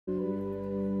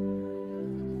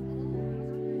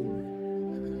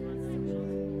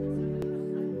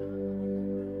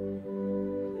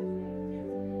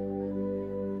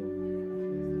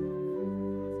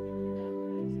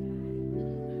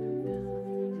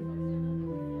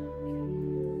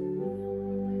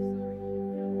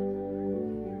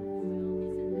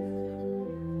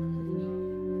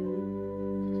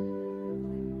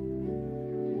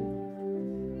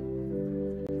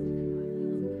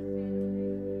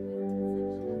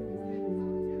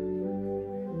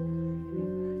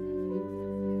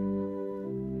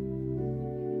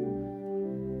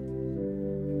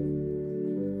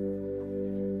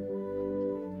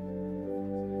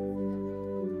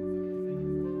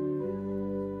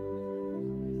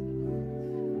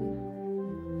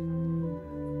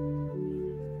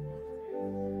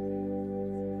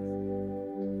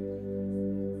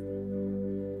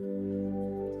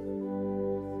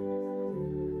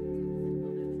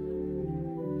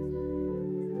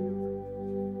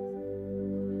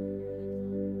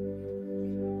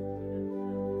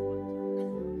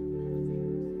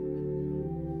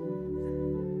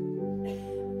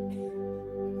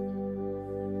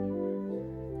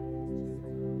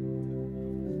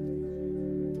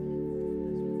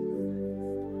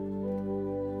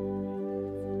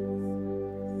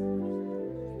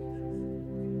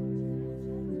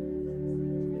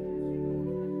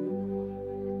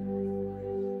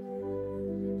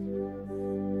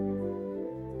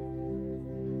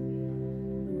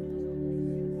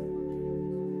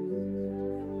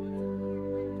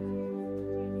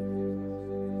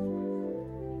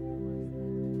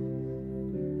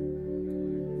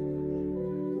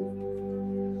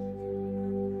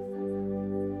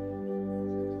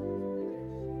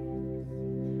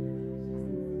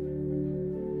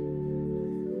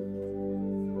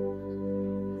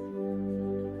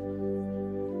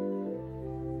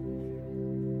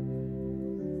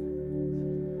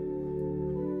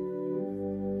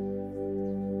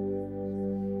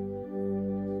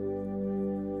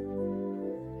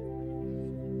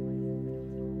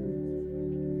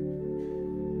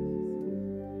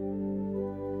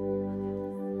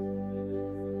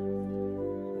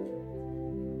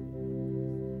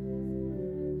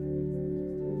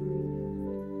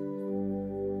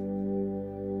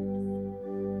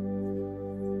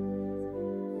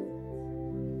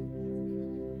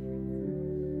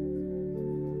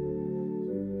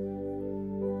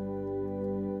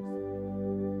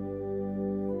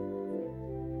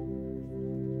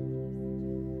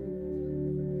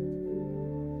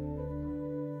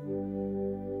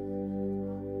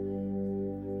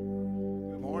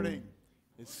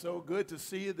It's so good to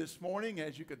see you this morning.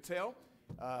 As you can tell,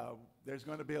 there's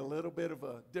going to be a little bit of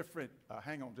a different,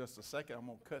 hang on just a second, I'm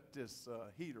going to cut this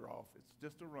heater off. It's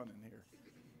just a running here.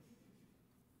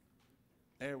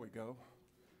 There we go.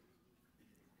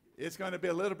 It's going to be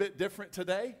a little bit different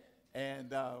today,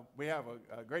 and we have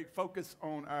a great focus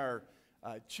on our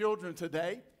children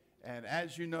today. And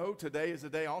as you know, today is a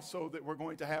day also that we're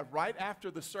going to have right after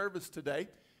the service today.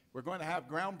 We're going to have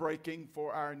groundbreaking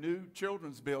for our new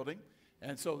children's building.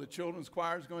 And so the children's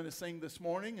choir is going to sing this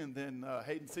morning, and then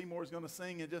Hayden Seymour is going to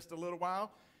sing in just a little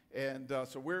while. And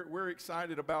so we're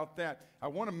excited about that. I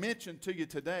want to mention to you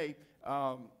today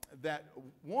that,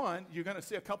 one, you're going to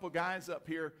see a couple guys up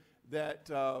here that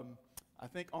I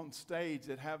think on stage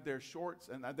that have their shorts,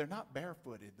 and they're not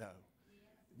barefooted, though.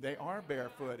 They are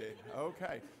barefooted.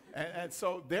 Okay. And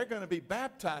so they're going to be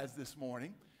baptized this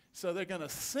morning. So they're going to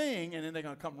sing, and then they're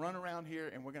going to come run around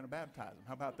here, and we're going to baptize them.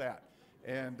 How about that?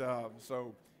 And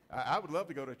so I would love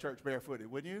to go to church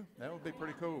barefooted, wouldn't you? That would be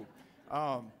pretty cool.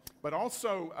 But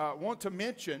also want to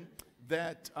mention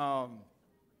that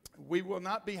we will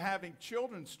not be having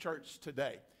children's church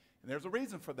today. And there's a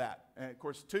reason for that. And of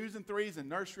course, 2s and 3s and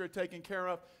nursery are taken care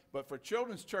of. But for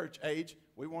children's church age,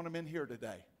 we want them in here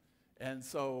today. And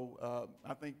so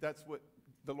I think that's what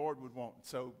the Lord would want.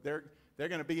 So they're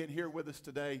going to be in here with us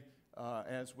today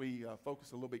as we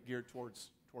focus a little bit geared towards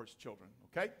children.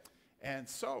 Okay? And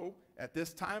so, at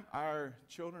this time, our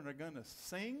children are going to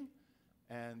sing,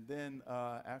 and then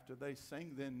after they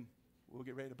sing, then we'll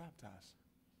get ready to baptize.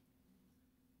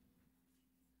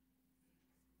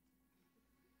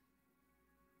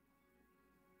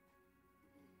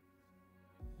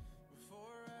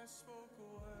 Before I spoke a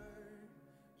word,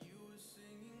 you were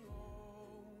singing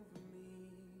over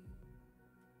me.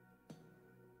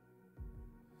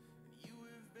 And you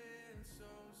have been so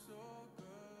good.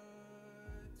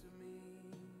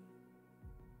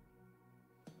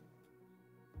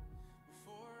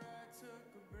 Before I took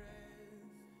a breath,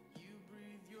 you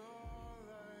breathed your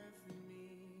life in me.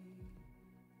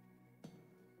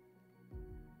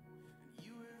 And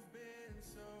you have been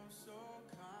so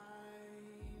kind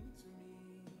to me.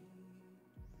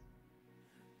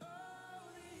 Oh,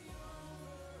 the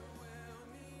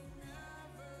overwhelming,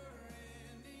 never-ending,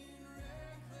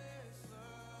 reckless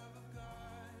love of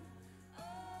God.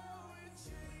 Oh, it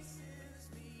chases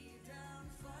me down,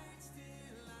 fights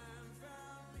till I'm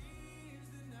found, leaves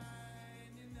the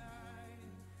 99.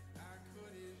 I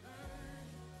couldn't earn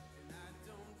it, and I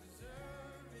don't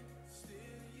deserve it.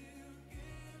 Still, you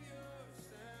give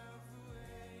yourself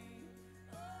away.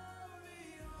 Oh,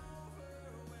 the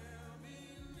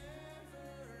overwhelming,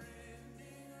 never-ending,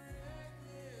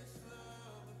 reckless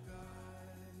love of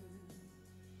God.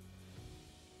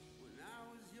 When I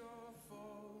was your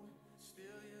foe,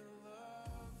 still your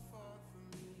love fought for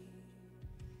me.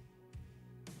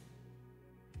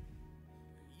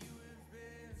 And you have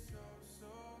been so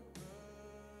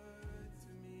good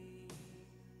to me.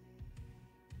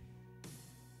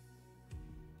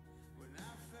 When I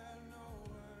felt no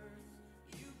worth,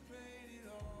 you paid it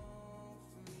all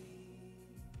for me.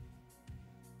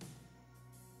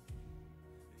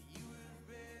 And you have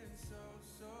been so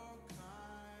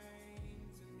kind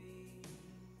to me.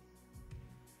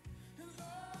 And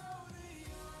oh, the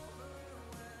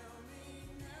overwhelming,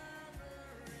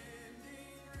 never-ending,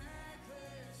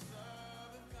 reckless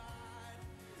love of God.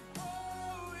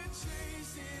 Oh, it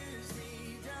chases me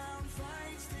down,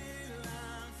 fights till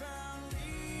I'm found,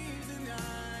 leaves the 99.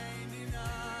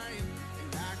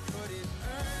 And I couldn't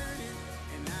earn it,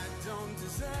 and I don't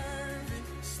deserve it.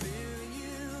 Still,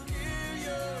 you give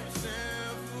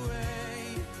yourself away.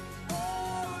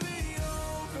 Oh, the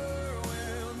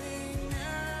overwhelming,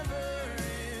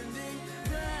 never-ending,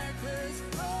 reckless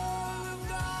love of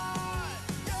God.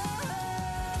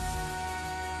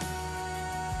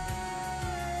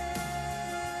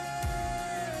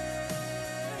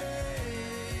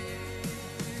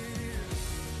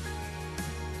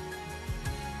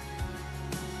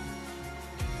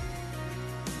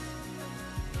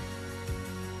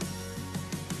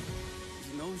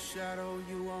 There's no shadow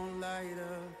you won't light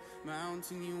up,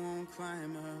 mountain you won't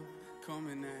climb up,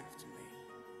 coming after me.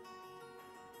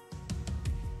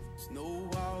 There's no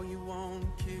wall you won't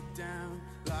kick down,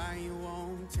 lie you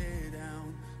won't tear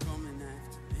down, coming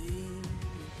after me.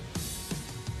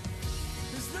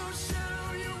 There's no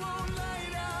shadow you won't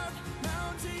light up,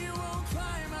 mountain you won't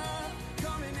climb up,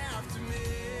 coming after me.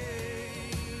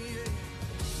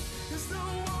 There's no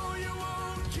wall you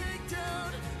won't kick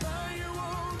down, lie you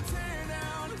won't tear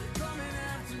down, coming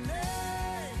after me.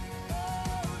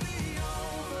 Oh, the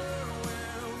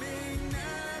overwhelming,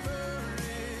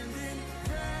 never-ending,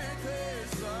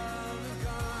 reckless love of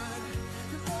God.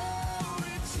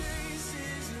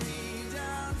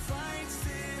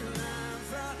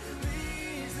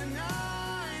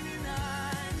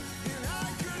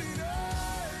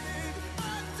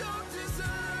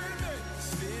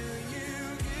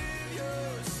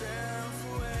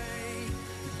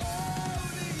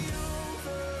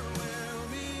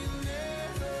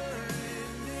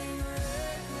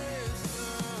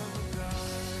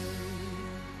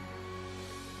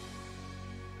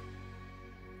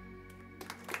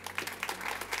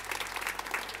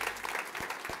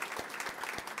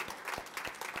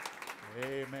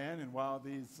 And while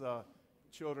these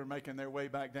children are making their way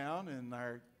back down and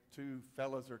our two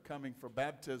fellows are coming for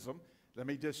baptism, let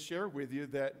me just share with you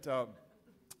that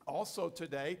also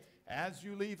today, as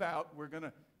you leave out,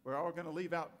 we're all going to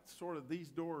leave out sort of these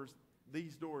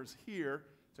doors here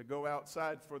to go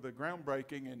outside for the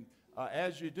groundbreaking. And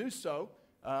as you do so,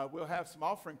 we'll have some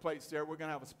offering plates there. We're going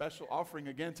to have a special offering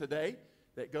again today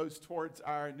that goes towards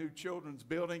our new children's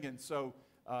building. And so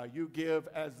you give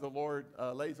as the Lord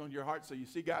lays on your heart. So you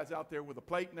see guys out there with a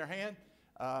plate in their hand.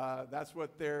 That's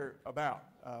what they're about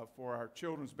for our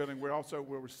children's building. We also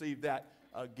will receive that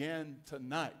again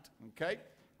tonight. Okay?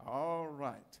 All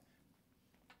right.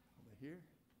 Over here.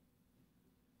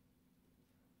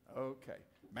 Okay.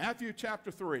 Matthew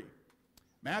chapter 3.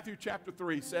 Matthew chapter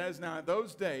 3 says, "Now in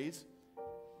those days,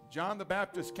 John the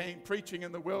Baptist came preaching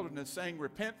in the wilderness, saying,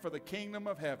 'Repent, for the kingdom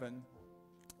of heaven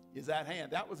is at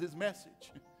hand.'" That was his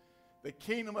message. The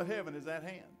kingdom of heaven is at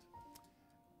hand.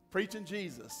 Preaching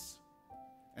Jesus.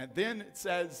 And then it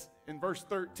says in verse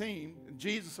 13,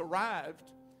 Jesus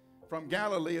arrived from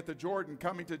Galilee at the Jordan,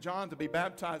 coming to John to be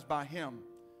baptized by him.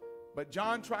 But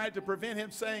John tried to prevent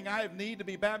him, saying, "I have need to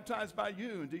be baptized by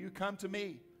you, and do you come to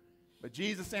me?" But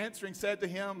Jesus answering said to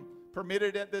him, "Permit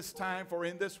it at this time, for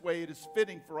in this way it is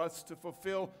fitting for us to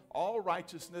fulfill all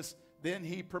righteousness." Then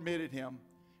he permitted him.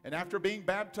 And after being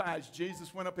baptized,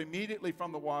 Jesus went up immediately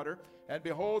from the water, and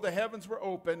behold, the heavens were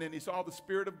opened, and he saw the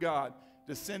Spirit of God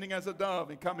descending as a dove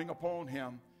and coming upon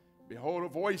him. Behold, a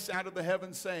voice out of the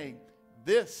heavens saying,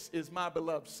 "This is my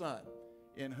beloved Son,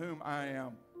 in whom I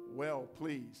am well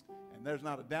pleased." And there's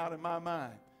not a doubt in my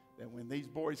mind that when these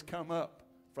boys come up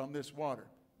from this water,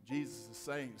 Jesus is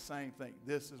saying the same thing.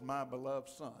 "This is my beloved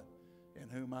Son, in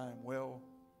whom I am well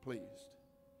pleased."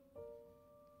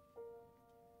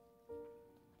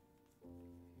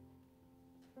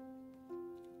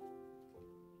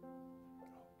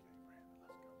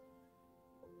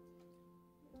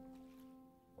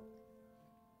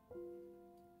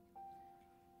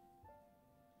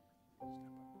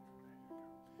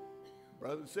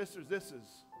 Brothers and sisters, this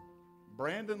is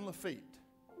Brandon Lafitte.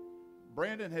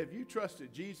 Brandon, have you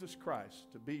trusted Jesus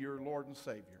Christ to be your Lord and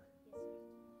Savior?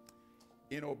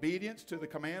 In obedience to the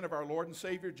command of our Lord and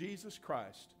Savior Jesus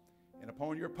Christ, and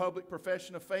upon your public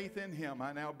profession of faith in him,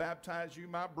 I now baptize you,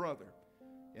 my brother,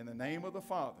 in the name of the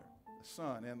Father, the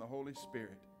Son, and the Holy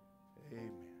Spirit.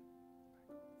 Amen.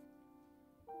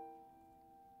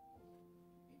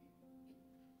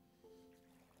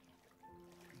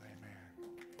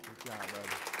 Good job, brother.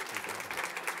 Good job.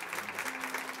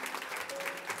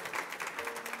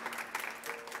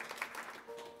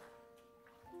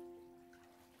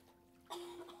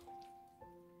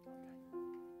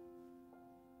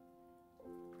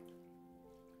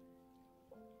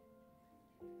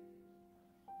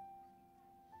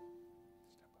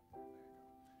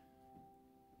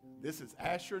 This is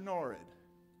Asher Norrid.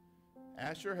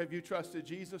 Asher, have you trusted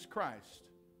Jesus Christ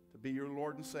to be your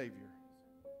Lord and Savior?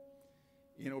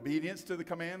 In obedience to the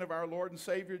command of our Lord and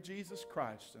Savior Jesus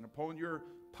Christ, and upon your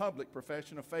public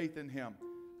profession of faith in him,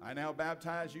 I now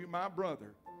baptize you, my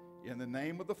brother, in the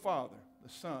name of the Father, the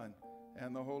Son,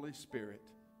 and the Holy Spirit.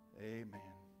 Amen.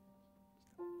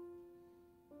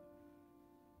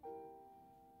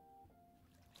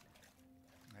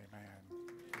 Amen.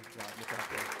 Good job. Look out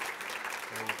there.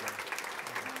 There you go.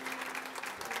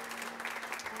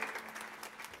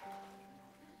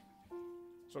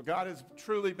 So God has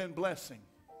truly been blessing.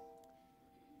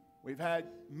 We've had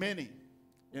many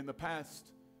in the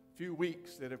past few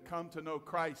weeks that have come to know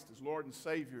Christ as Lord and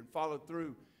Savior and followed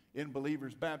through in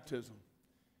believers' baptism.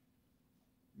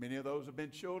 Many of those have been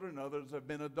children, others have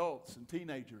been adults and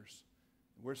teenagers.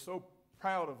 We're so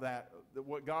proud of that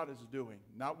what God is doing.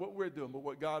 Not what we're doing, but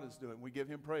what God is doing. We give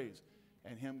him praise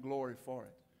and him glory for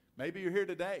it. Maybe you're here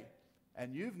today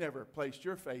and you've never placed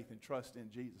your faith and trust in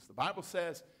Jesus. The Bible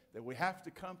says that we have to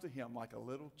come to him like a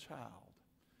little child.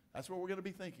 That's what we're going to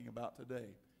be thinking about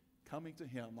today, coming to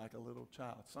him like a little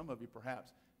child. Some of you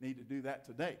perhaps need to do that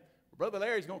today. Well, Brother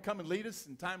Larry's going to come and lead us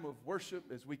in time of worship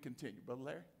as we continue. Brother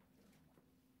Larry?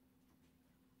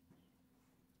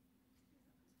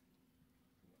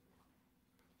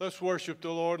 Let's worship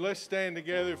the Lord. Let's stand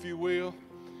together, if you will.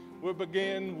 We'll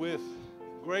begin with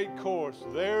great chorus,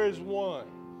 "There is One."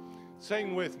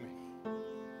 Sing with me.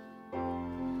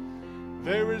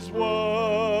 There is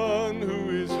one who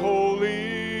is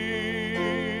holy.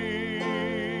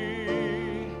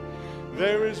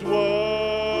 There is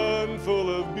one full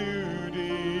of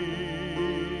beauty.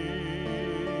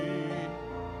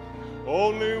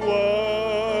 Only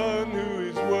one who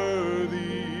is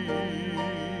worthy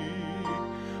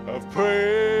of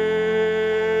praise.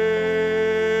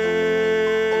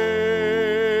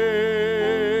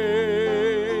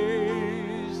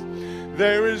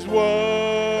 There is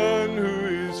one who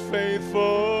is faithful.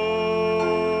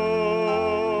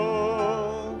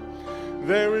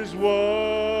 There is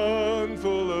one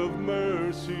full of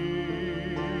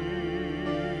mercy.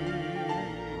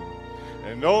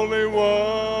 And only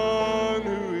one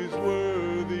who is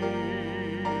worthy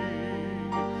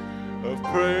of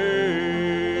praise.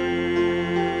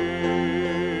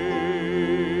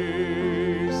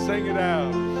 Sing it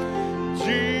out.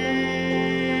 Jesus.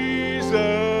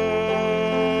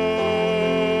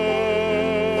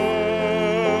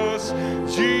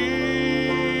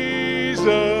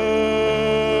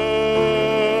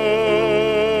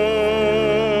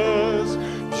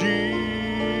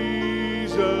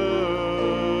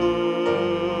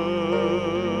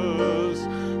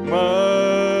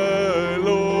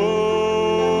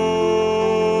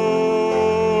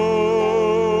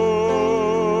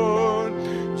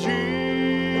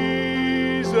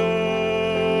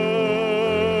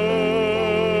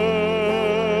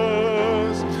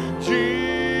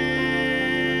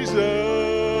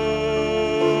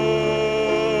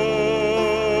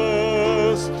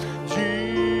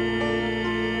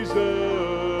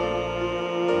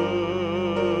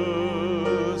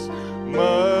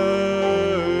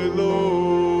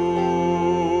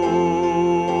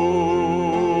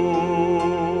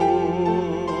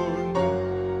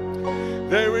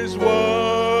 There is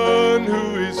one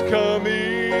who is coming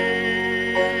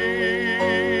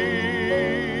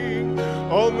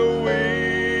on the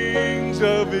wings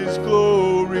of his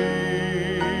glory,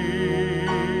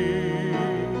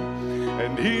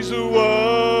 and he's the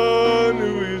one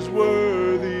who is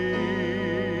worthy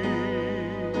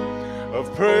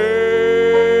of praise.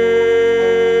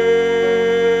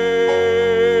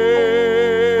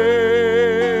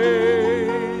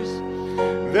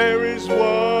 There is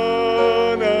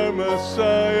one, our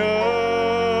Messiah,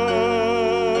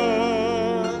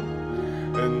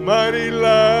 and mighty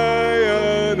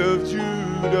Lion of Judah.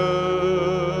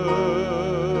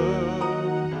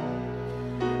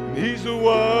 And he's the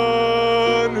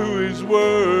one who is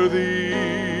worthy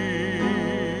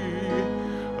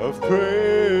of praise.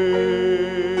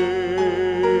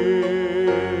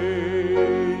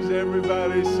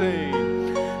 Everybody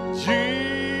sing, Jesus.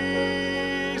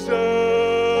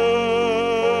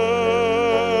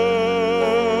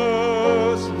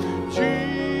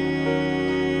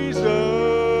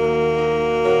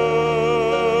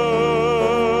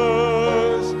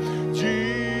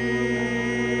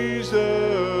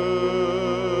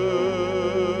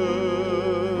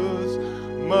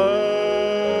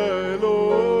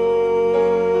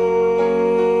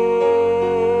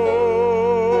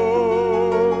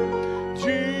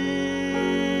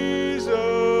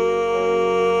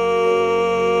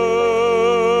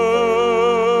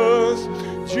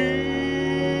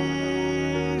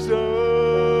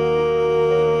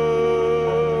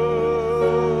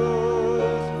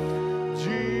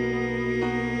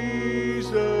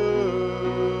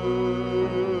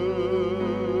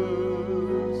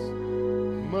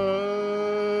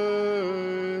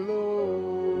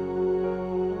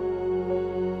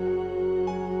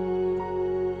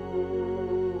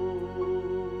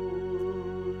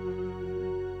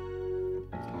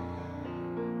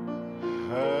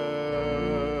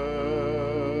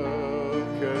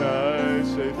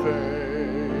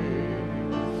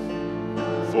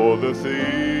 For the things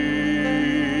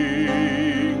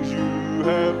you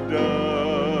have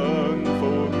done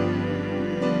for me,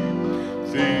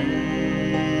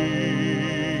 things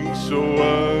so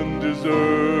undeserved,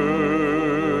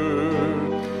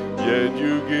 yet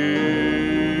you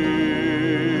give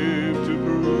to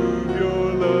prove your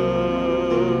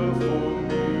love for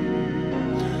me.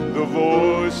 The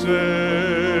voices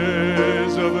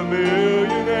of a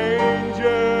million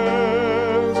angels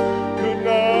could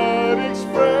not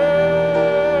express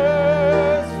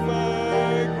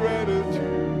my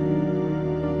gratitude.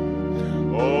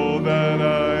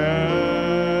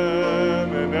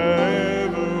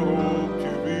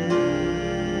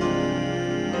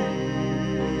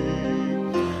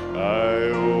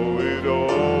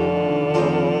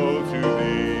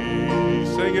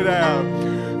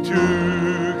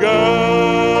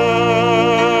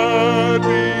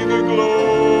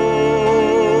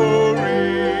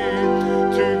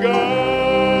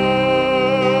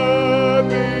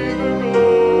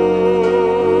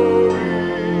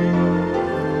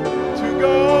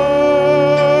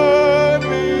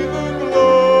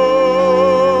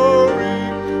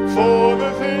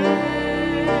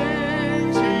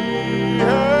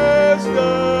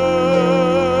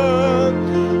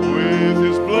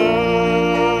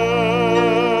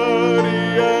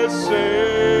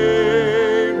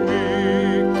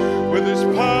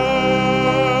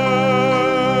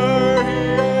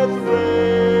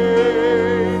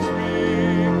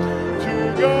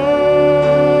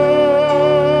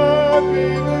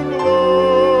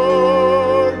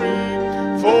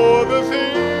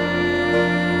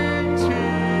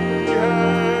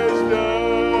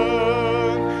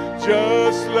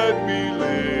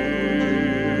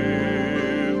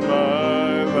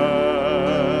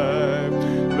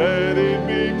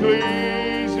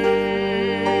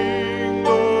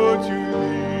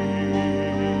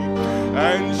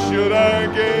 And should I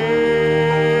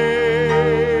gain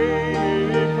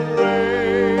any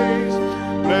praise,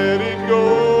 let it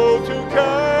go to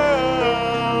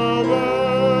Calvary.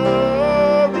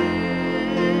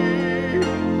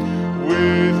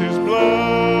 With his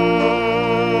blood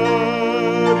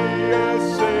he has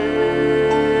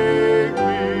saved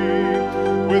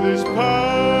me. With his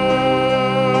power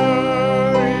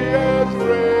he has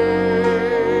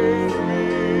raised me.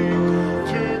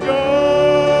 To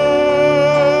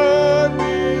God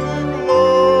be the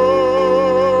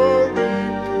glory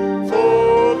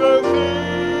for the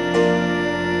things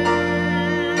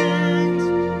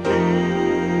he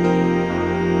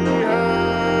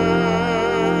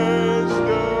has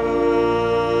done.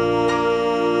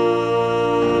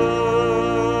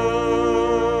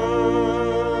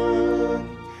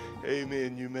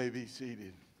 Amen. You may be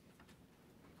seated.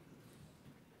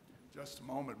 Just a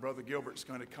moment, Brother Gilbert's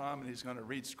going to come and he's going to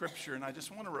read scripture. And I just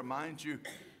want to remind you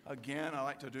again, I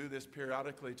like to do this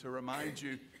periodically to remind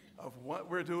you of what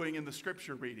we're doing in the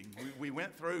scripture reading. We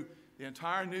went through the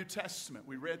entire New Testament.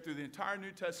 We read through the entire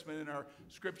New Testament in our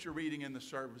scripture reading in the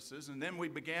services. And then we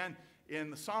began in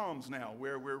the Psalms now,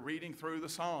 where we're reading through the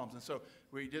Psalms. And so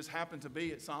we just happen to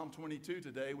be at Psalm 22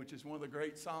 today, which is one of the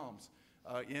great Psalms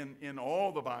in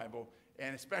all the Bible,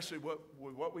 and especially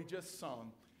what we just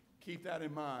sung. Keep that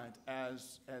in mind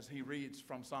as he reads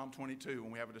from Psalm 22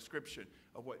 when we have a description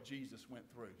of what Jesus went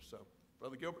through. So,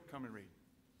 Brother Gilbert, come and read.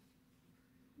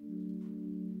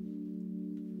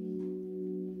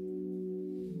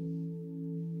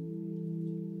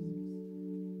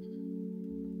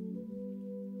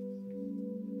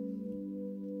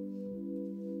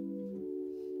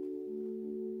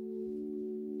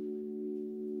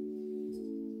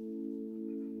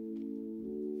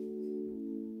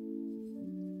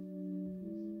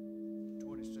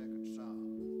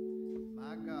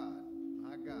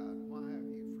 My God, why have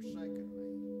you forsaken me?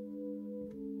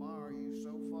 Why are you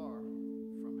so far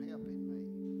from helping me?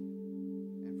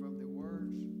 And from the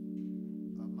words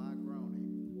of my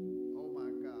groaning, oh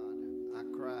my God, I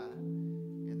cry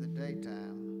in the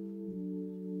daytime,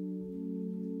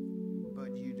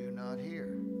 but you do not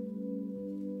hear.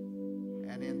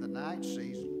 And in the night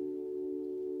season,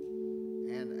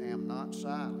 and am not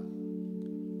silent.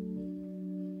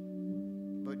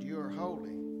 But you are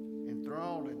holy,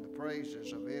 enthroned in the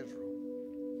praises of Israel.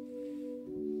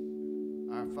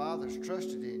 Our fathers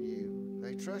trusted in you.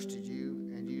 They trusted you,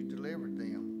 and you delivered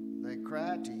them. They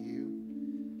cried to you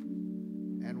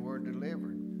and were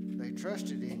delivered. They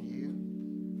trusted in you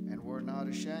and were not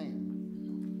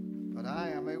ashamed. But I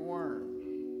am a worm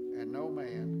and no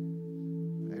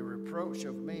man, a reproach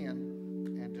of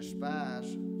men and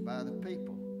despised by the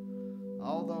people.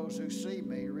 All those who see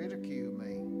me ridicule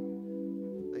me.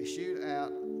 They shoot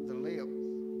out the lip.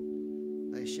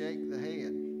 They shake the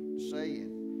head, saying,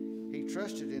 he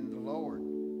trusted in the Lord.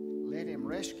 Let him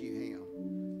rescue him.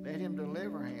 Let him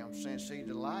deliver him, since he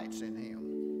delights in him.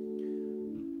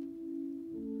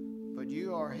 But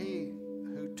you are he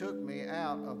who took me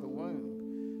out of the womb.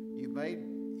 You made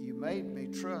me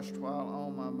trust while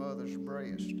on my mother's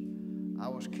breast. I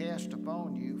was cast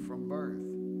upon you from birth,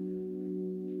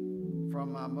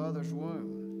 from my mother's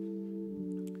womb.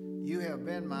 You have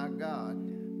been my God,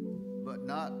 but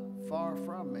not far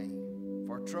from me,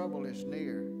 for trouble is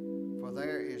near, for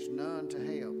there is none to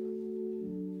help.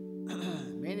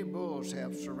 Many bulls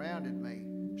have surrounded me.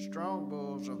 Strong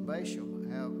bulls of Bashan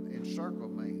have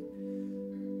encircled me.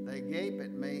 They gape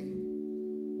at me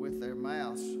with their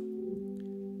mouths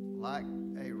like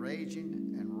a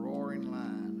raging and roaring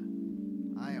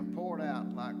lion. I am poured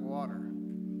out like water,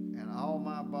 and all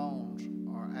my bones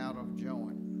are out of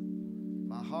joint.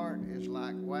 My heart is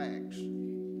like wax.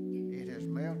 It has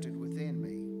melted within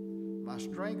me. My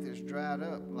strength is dried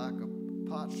up like a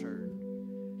potsherd,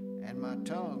 and my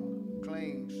tongue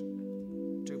clings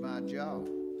to my jaw.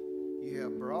 You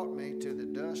have brought me to the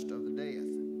dust of the death.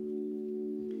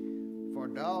 For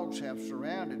dogs have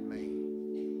surrounded me.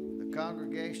 The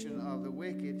congregation of the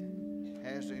wicked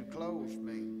has enclosed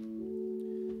me.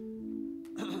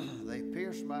 They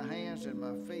pierced my hands and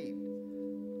my feet.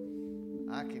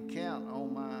 I can count all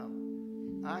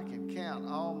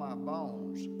my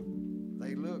bones.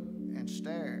 They look and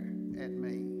stare at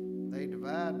me. They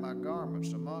divide my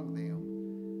garments among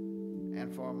them,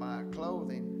 and for my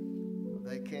clothing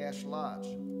they cast lots.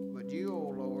 But you, O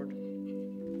Lord,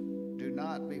 do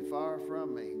not be far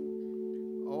from me.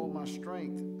 O my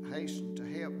strength, hasten to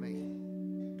help me.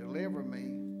 Deliver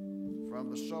me from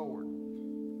the sword.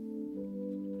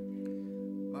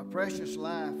 My precious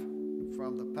life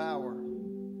from the power,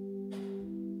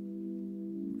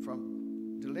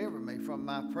 Deliver me from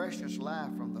my precious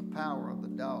life from the power of the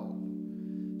dog.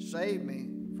 Save me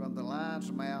from the lion's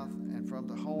mouth and from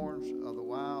the horns of the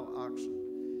wild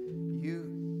oxen.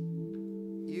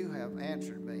 You have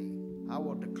answered me. I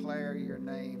will declare your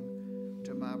name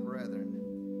to my brethren.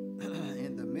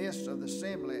 In the midst of the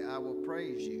assembly, I will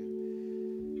praise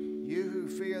you. You who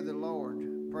fear the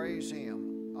Lord, praise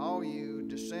him. All you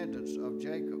descendants of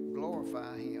Jacob,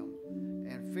 glorify him.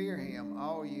 And fear him,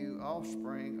 all you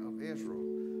offspring of Israel.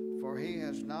 For he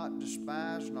has not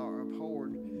despised nor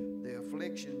abhorred the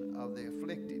affliction of the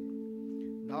afflicted,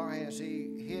 nor has he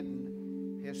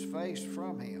hidden his face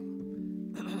from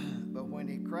him. But when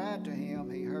he cried to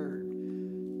him, he heard.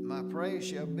 My praise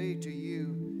shall be to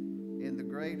you in the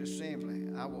great assembly.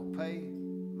 I will pay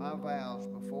my vows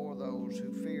before those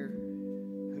who fear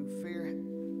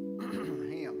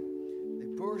him. The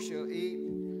poor shall eat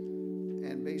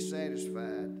and be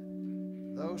satisfied.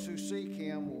 Those who seek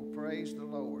him will praise the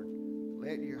Lord.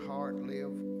 Let your heart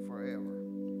live forever.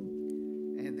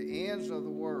 And the ends of the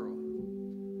world,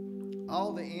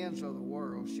 all the ends of the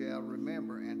world shall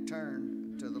remember and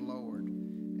turn to the Lord,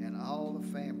 and all the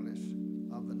families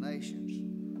of the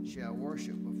nations shall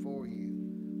worship before you.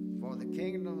 For the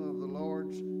kingdom of the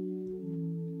Lord's,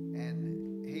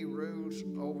 and he rules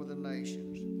over the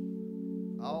nations.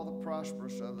 All the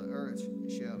prosperous of the earth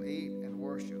shall eat and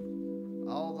worship.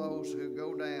 All those who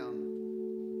go down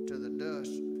to the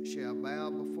dust shall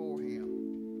bow before him.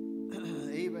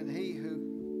 Even he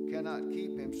who cannot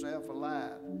keep himself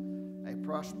alive, a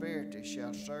prosperity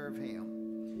shall serve him.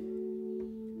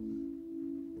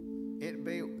 It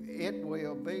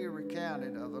will be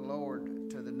recounted of the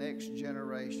Lord to the next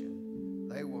generation.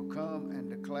 They will come and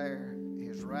declare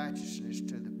his righteousness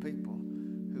to the people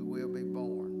who will be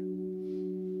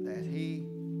born, that he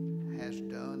has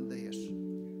done this.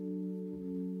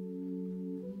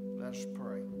 Let us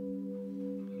pray.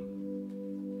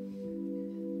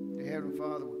 Dear Heavenly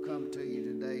Father, we come to you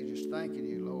today just thanking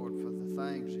you, Lord, for the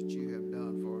things that you have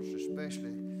done for us,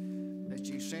 especially that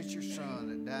you sent your Son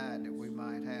that died that we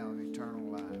might have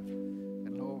eternal life.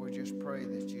 And Lord, we just pray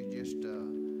that you just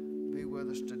be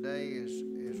with us today as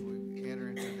we enter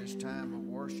into this time of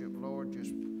worship. Lord,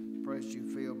 just pray that you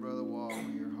fill Brother Wall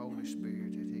with your Holy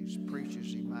Spirit, that he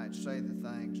preaches, he might say the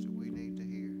things that we need to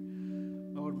hear.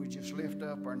 Lord, we just lift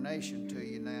up our nation to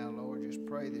you now, Lord. Just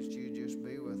pray that you just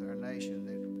be with our nation,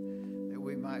 that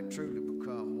we might truly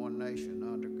become one nation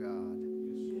under God.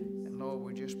 And Lord,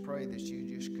 we just pray that you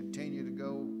just continue to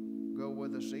go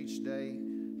with us each day.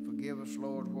 Forgive us,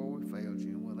 Lord, where we failed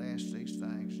you. And we'll ask these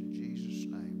things in Jesus'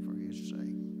 name for his sake.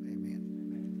 Amen.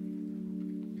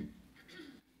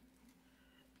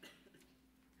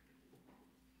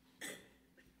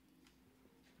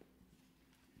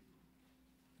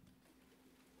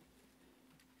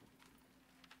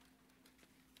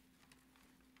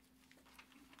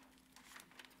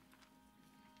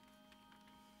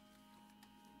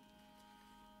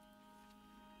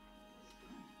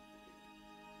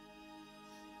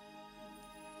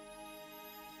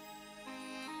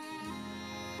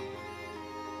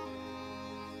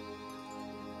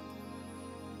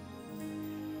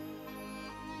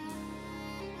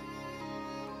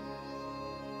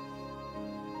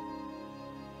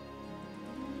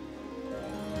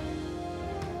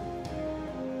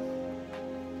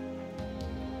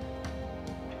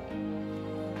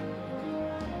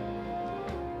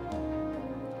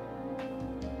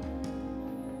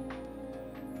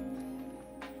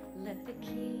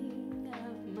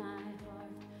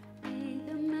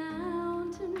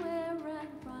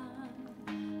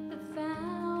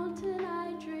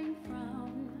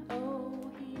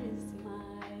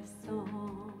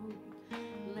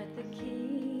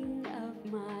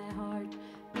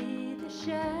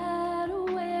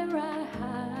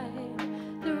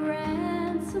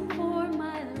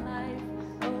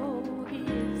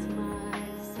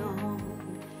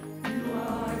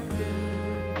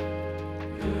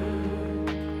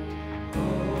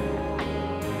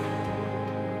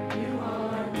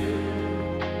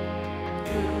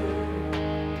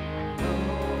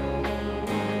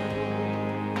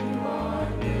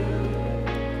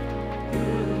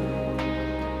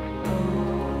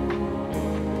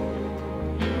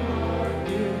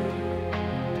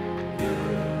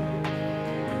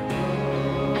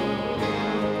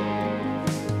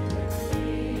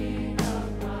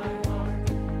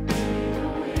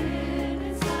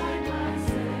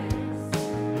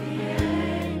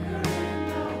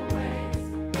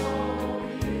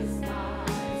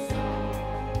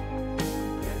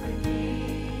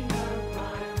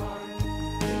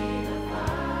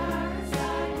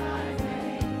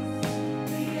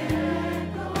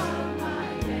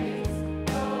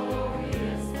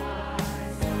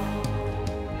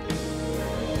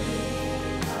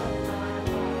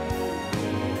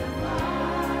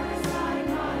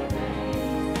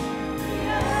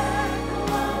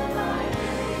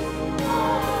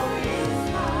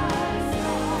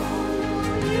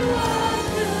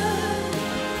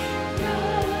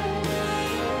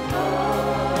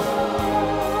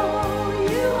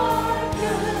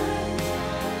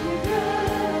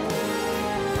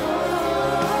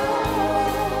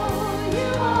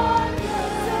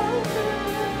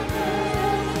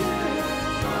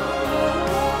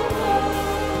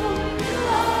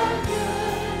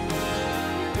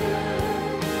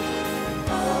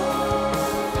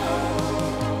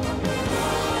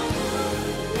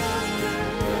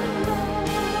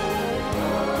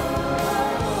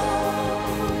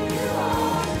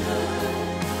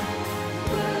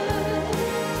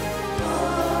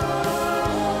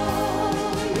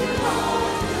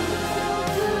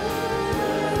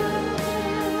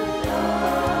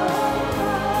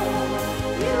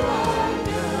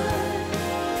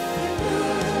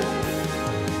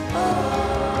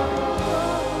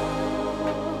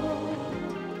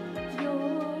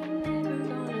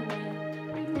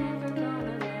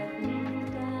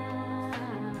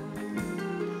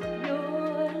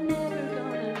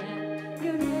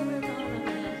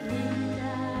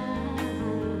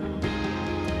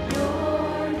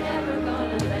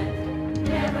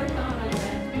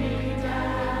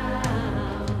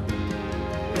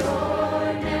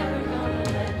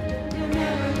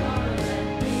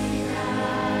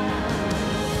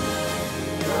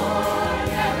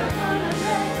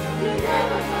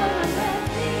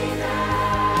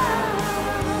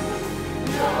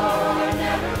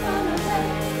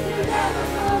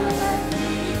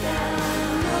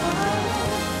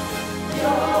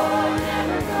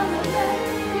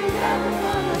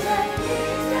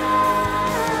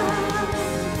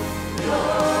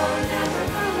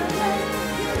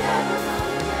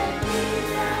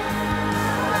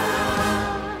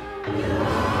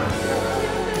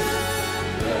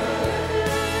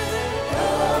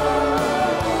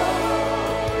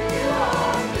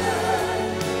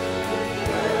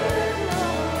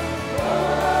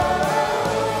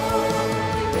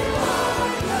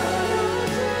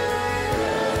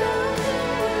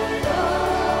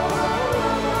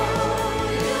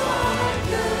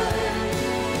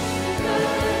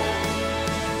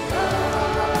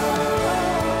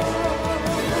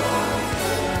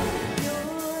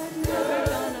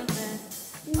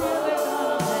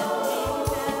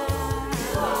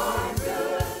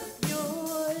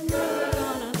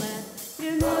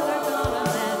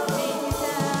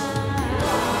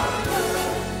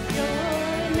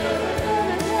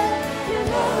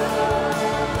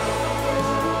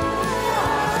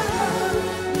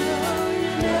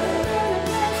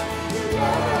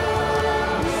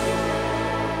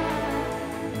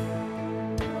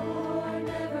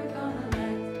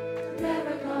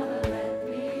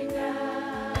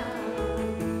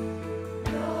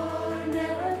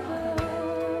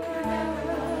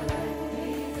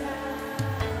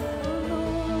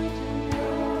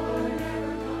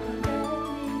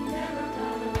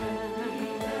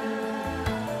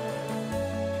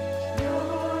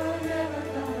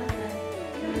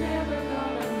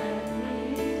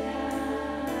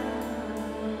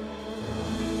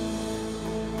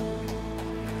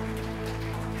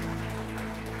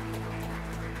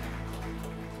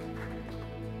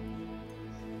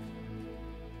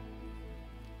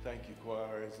 Thank you,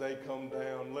 choir. As they come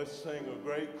down, let's sing a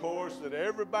great chorus that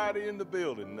everybody in the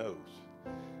building knows.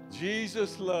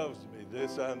 Jesus loves me,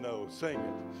 this I know. Sing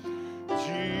it.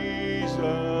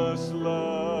 Jesus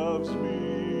loves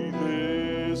me,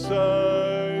 this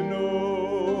I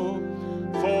know,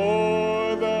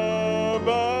 for the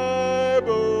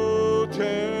Bible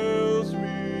tells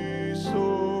me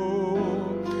so.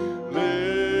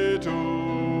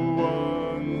 Little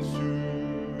ones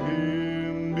to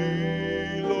Him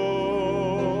belong.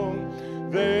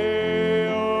 They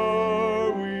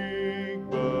are weak,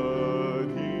 but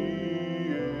He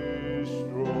is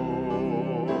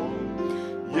strong.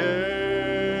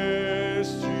 Yes,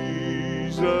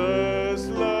 Jesus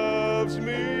loves me.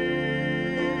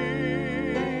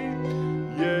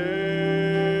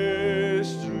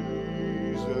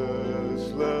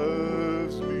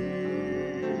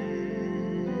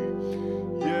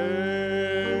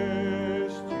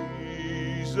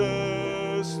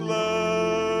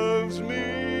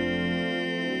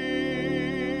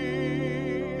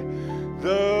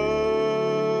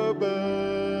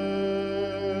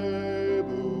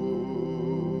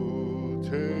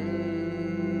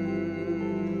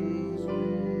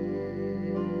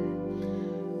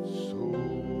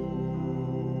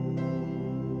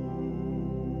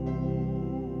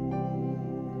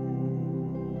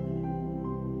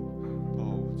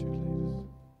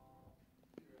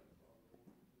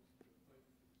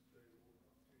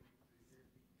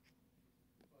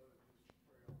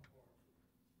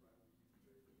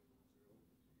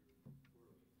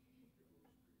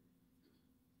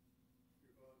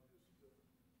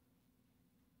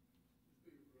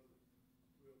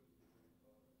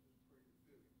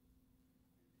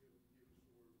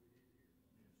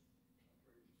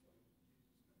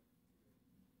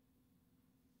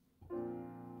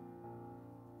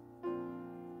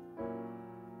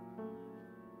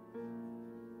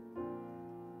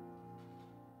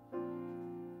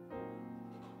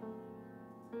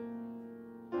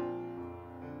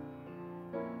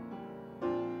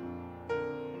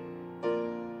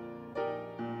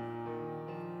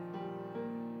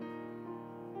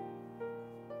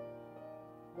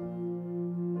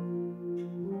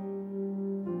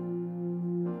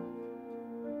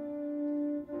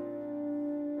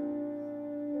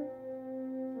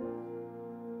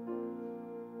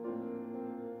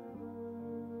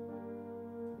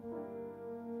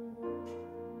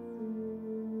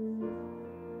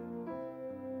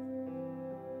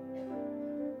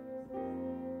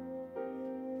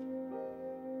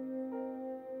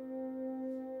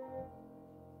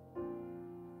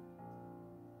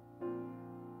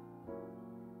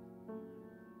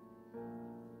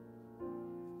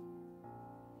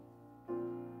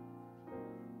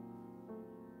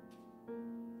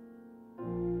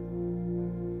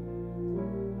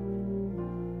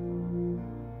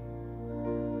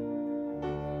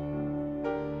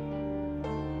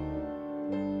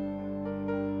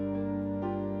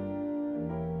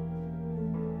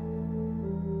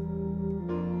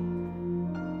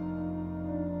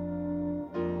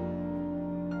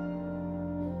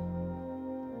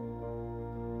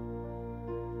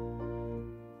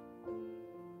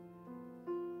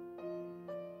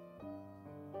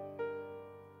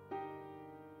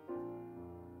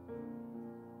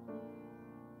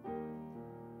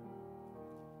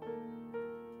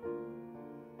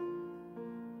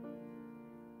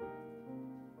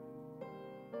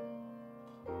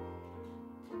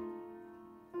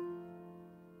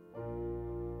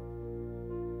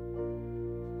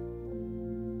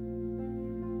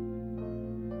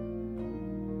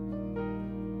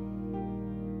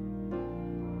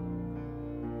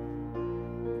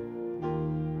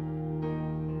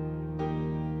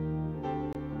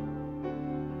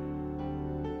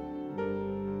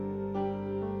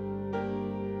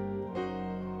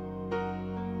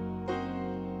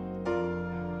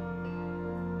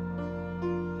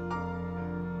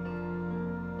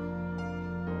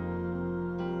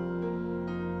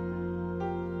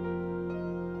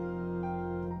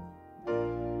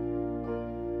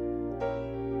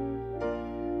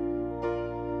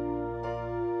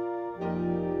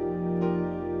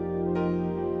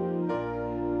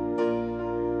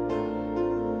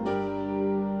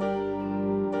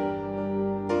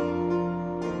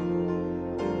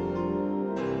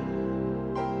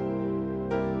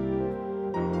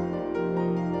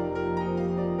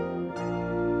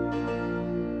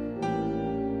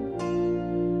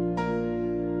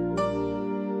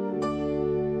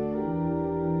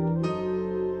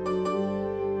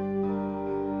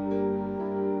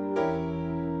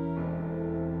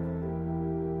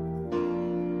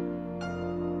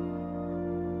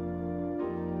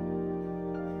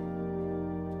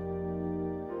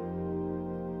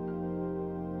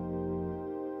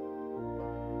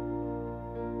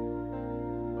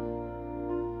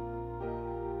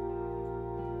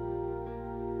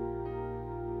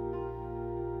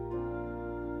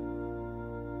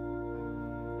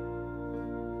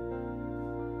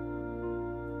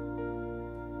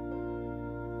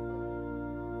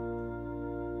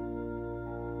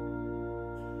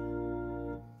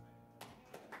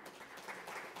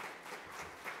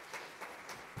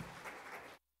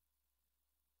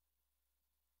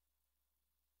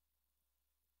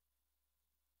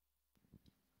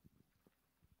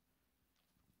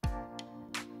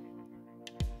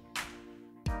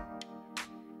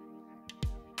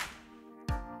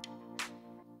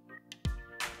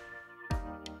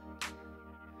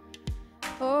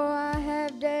 Oh, I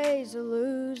have days I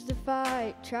lose the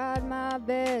fight. Tried my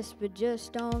best, but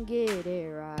just don't get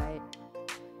it right.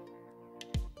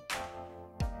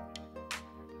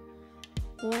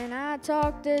 When I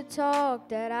talk the talk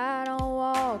that I don't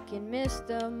walk and miss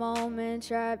the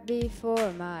moments right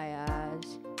before my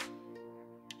eyes.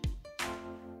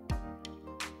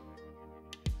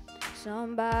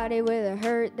 Somebody with a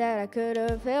hurt that I could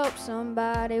have helped.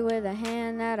 Somebody with a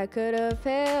hand that I could have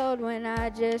held. When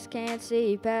I just can't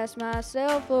see past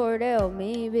myself, Lord, help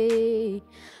me be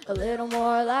a little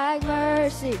more like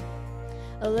mercy,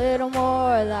 a little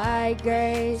more like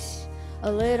grace,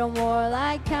 a little more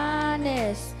like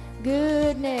kindness,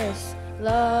 goodness,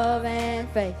 love, and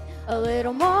faith. A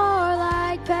little more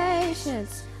like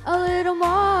patience, a little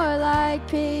more like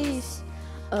peace,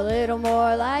 a little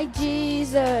more like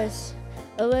Jesus,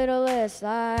 a little less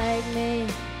like me.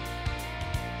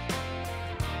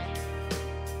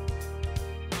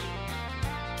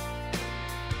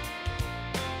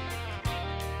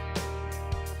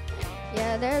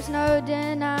 Yeah, there's no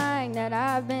denying that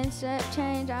I've been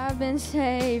changed, I've been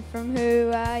saved from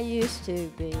who I used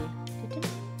to be.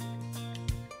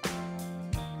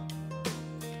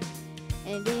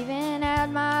 And even at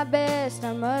my best,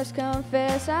 I must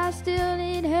confess, I still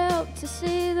need help to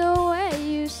see the way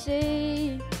you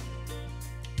see.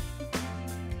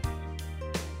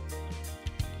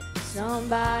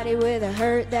 Somebody with a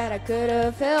hurt that I could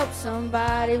have helped.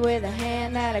 Somebody with a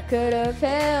hand that I could have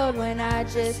held. When I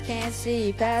just can't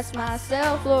see past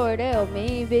myself, Lord, help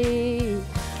me be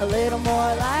a little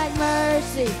more like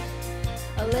mercy,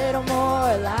 a little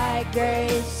more like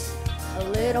grace, a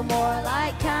little more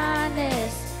like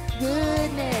kindness,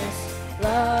 goodness,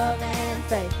 love, and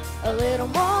faith. A little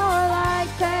more like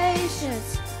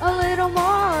patience, a little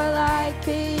more like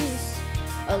peace,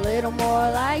 a little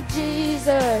more like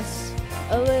Jesus,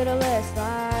 a little less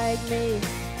like me.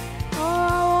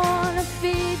 Oh, I wanna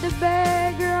feed the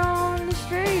beggar on the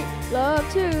street, love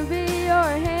to be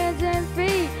your hands and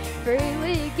feet,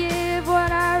 freely give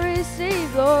what I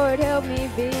receive, Lord, help me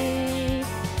be.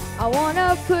 I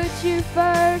wanna put you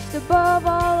first above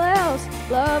all else,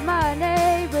 love my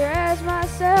neighbor as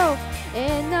myself,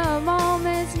 in the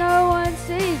moments no one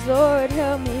sees, Lord,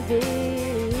 help me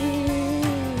be.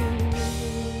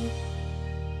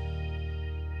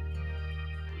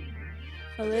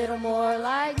 A little more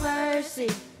like mercy,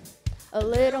 a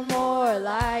little more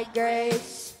like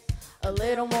grace, a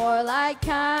little more like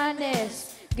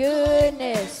kindness,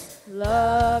 goodness,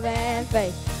 love, and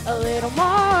faith. A little more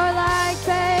like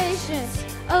patience,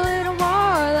 a little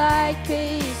more like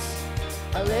peace,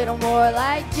 a little more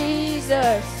like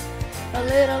Jesus, a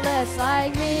little less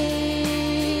like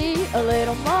me. A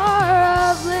little more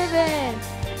of living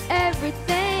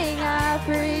everything I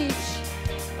preach,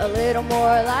 a little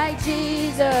more like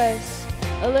Jesus,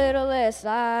 a little less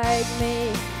like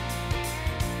me.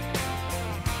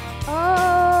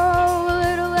 Oh, a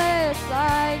little less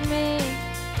like me.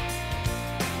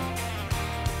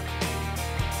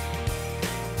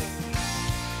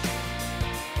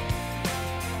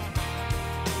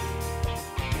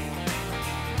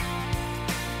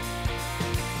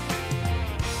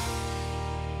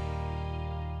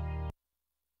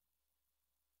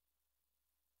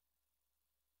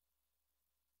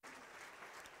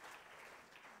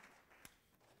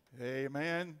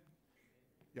 Amen.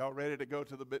 Y'all ready to go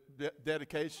to the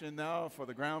dedication now for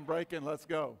the groundbreaking? Let's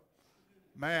go.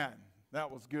 Man,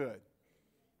 that was good.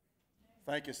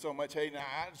 Thank you so much, Hayden.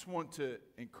 I just want to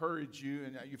encourage you,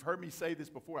 and you've heard me say this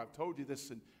before. I've told you this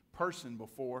in person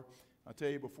before. I'll tell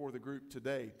you before the group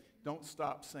today. Don't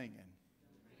stop singing.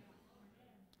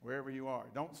 Wherever you are,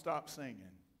 don't stop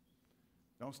singing.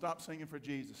 Don't stop singing for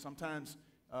Jesus. Sometimes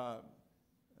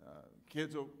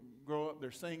kids will grow up,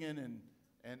 they're singing, and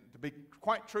to be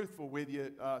quite truthful with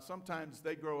you, sometimes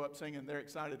they grow up singing, they're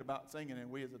excited about singing, and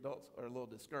we as adults are a little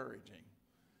discouraging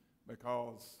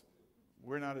because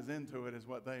we're not as into it as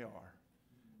what they are.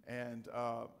 And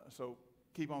so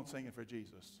keep on singing for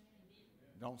Jesus.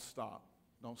 Don't stop.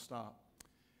 Don't stop.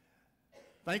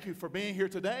 Thank you for being here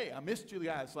today. I missed you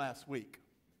guys last week.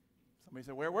 Somebody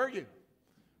said, where were you?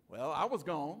 Well, I was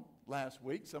gone last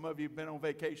week. Some of you have been on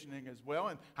vacationing as well,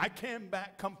 and I came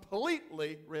back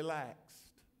completely relaxed.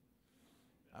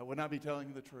 I would not be telling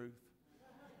you the truth.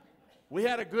 We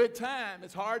had a good time.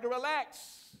 It's hard to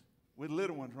relax with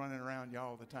little ones running around you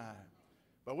all the time.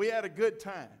 But we had a good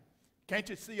time. Can't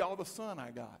you see all the sun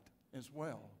I got as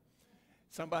well?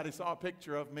 Somebody saw a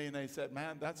picture of me and they said,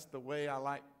 man, that's the way I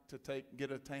like to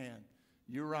get a tan.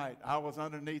 You're right. I was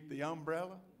underneath the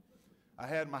umbrella. I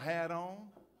had my hat on,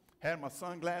 had my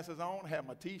sunglasses on, had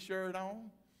my T-shirt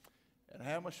on, And I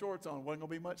had my shorts on. Wasn't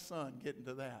going to be much sun getting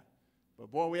to that.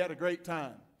 But boy, we had a great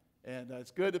time. And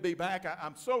it's good to be back.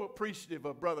 I'm so appreciative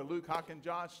of Brother Luke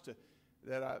Hockenjosh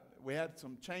that we had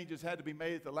some changes had to be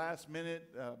made at the last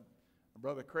minute.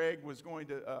 Brother Craig was going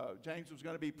to, James was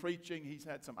going to be preaching. He's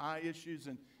had some eye issues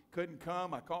and couldn't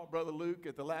come. I called Brother Luke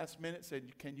at the last minute,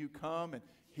 said, can you come? And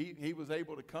he was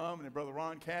able to come. And then Brother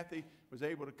Ron Cathy was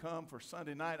able to come for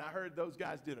Sunday night. I heard those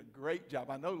guys did a great job.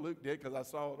 I know Luke did because I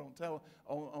saw it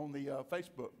on the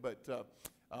Facebook. But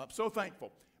I'm so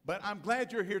thankful. But I'm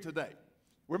glad you're here today.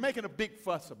 We're making a big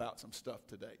fuss about some stuff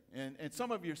today. And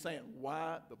some of you are saying,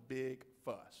 why the big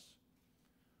fuss?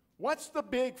 What's the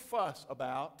big fuss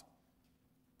about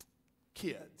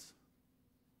kids?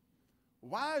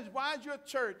 Why is your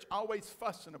church always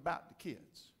fussing about the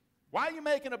kids? Why are you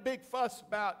making a big fuss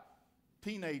about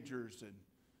teenagers and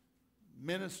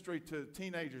ministry to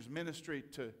teenagers, ministry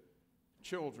to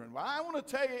children? Well, I want to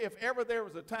tell you, if ever there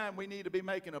was a time we need to be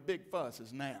making a big fuss,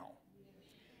 is now.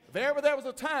 If ever there was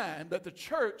a time that the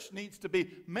church needs to be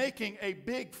making a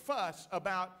big fuss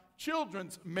about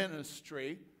children's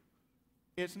ministry,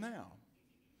 it's now.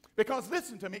 Because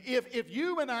listen to me, if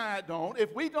you and I don't,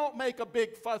 if we don't make a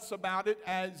big fuss about it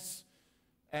as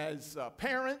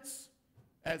parents,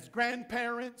 as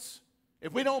grandparents,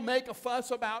 if we don't make a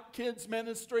fuss about kids'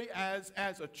 ministry as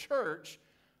a church,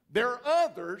 there are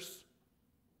others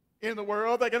in the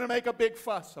world that are going to make a big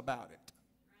fuss about it.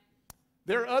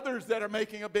 There are others that are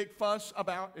making a big fuss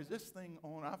about, is this thing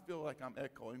on? I feel like I'm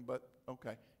echoing, but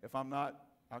okay. If I'm not,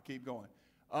 I'll keep going.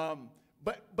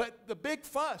 But the big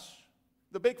fuss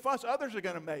others are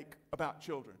going to make about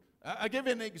children. I'll give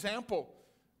you an example.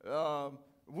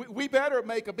 We better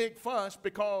make a big fuss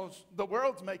because the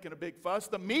world's making a big fuss.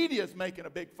 The media's making a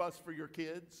big fuss for your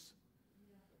kids.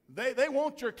 They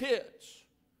want your kids.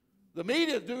 The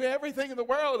media do everything in the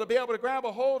world to be able to grab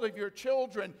a hold of your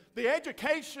children. The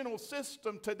educational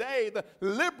system today, the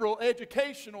liberal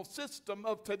educational system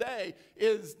of today,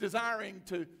 is desiring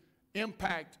to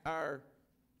impact our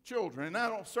children. And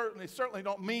I certainly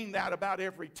don't mean that about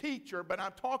every teacher, but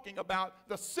I'm talking about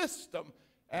the system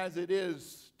as it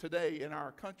is today in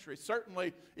our country.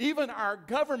 Certainly, even our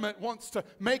government wants to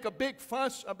make a big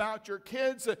fuss about your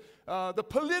kids. The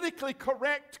politically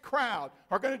correct crowd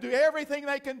are going to do everything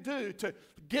they can do to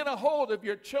get a hold of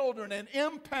your children and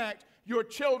impact your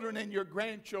children and your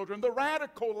grandchildren. The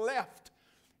radical left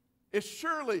is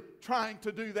surely trying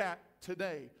to do that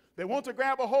today. They want to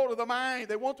grab a hold of the mind.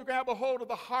 They want to grab a hold of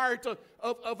the heart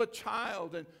of a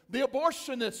child. And the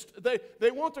abortionist, they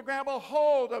want to grab a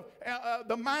hold of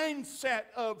the mindset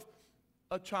of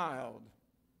a child.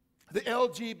 The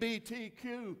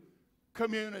LGBTQ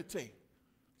community.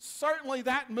 Certainly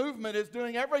that movement is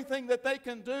doing everything that they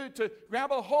can do to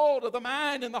grab a hold of the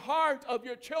mind and the heart of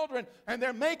your children. And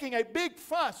they're making a big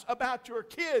fuss about your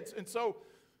kids. And so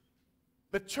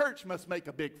the church must make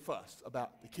a big fuss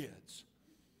about the kids.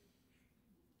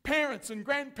 Parents and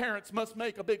grandparents must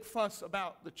make a big fuss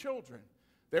about the children.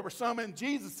 There were some in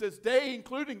Jesus' day,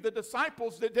 including the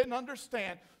disciples, that didn't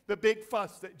understand the big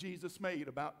fuss that Jesus made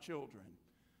about children.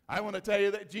 I want to tell you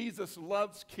that Jesus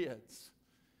loves kids.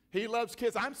 He loves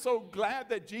kids. I'm so glad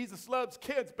that Jesus loves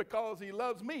kids because he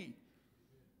loves me.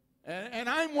 And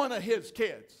I'm one of his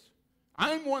kids.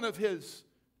 I'm one of his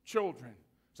children.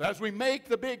 So as we make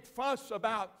the big fuss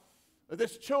about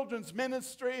this children's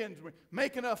ministry, and we're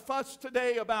making a fuss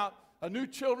today about a new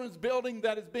children's building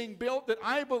that is being built that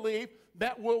I believe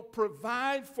that will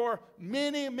provide for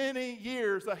many, many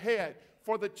years ahead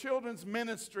for the children's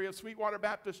ministry of Sweetwater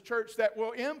Baptist Church, that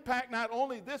will impact not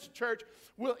only this church,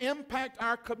 will impact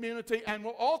our community, and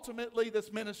will ultimately,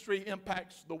 this ministry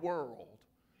impacts the world.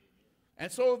 And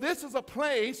so this is a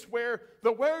place where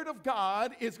the Word of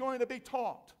God is going to be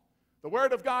taught. The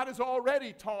Word of God is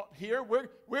already taught here.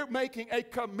 We're making a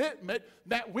commitment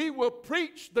that we will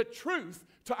preach the truth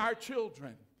to our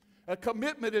children. A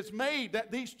commitment is made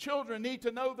that these children need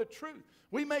to know the truth.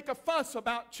 We make a fuss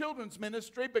about children's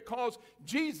ministry because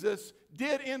Jesus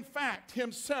did, in fact,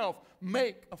 himself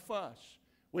make a fuss.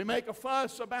 We make a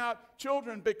fuss about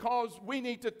children because we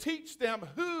need to teach them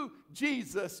who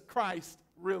Jesus Christ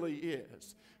really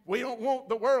is. We don't want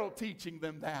the world teaching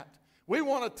them that. We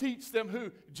want to teach them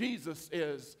who Jesus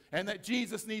is and that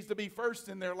Jesus needs to be first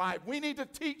in their life. We need to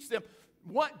teach them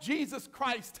what Jesus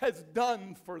Christ has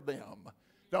done for them.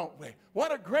 don't we?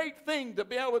 What a great thing to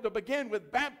be able to begin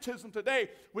with baptism today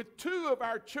with two of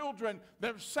our children that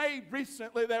have saved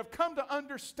recently, that have come to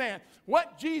understand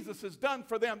what Jesus has done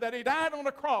for them, that he died on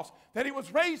a cross, that he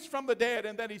was raised from the dead,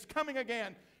 and that he's coming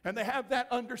again. And they have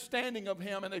that understanding of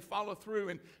him, and they follow through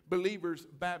in believers'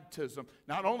 baptism.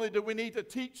 Not only do we need to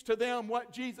teach to them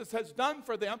what Jesus has done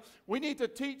for them, we need to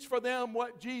teach for them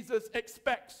what Jesus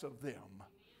expects of them.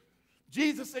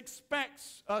 Jesus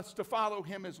expects us to follow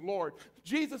him as Lord.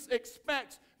 Jesus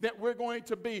expects that we're going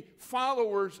to be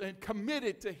followers and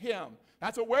committed to him.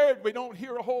 That's a word we don't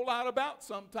hear a whole lot about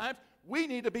sometimes. We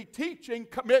need to be teaching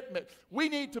commitment. We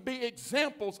need to be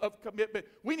examples of commitment.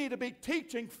 We need to be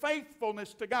teaching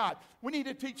faithfulness to God. We need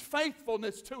to teach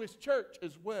faithfulness to his church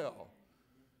as well.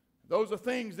 Those are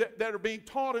things that are being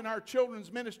taught in our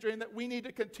children's ministry, and that we need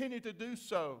to continue to do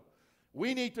so.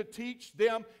 We need to teach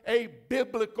them a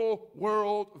biblical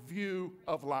worldview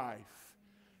of life.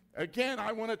 Again,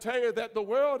 I want to tell you that the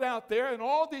world out there and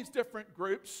all these different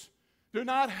groups do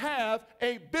not have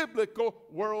a biblical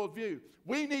worldview.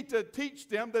 We need to teach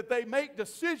them that they make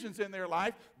decisions in their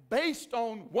life based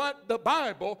on what the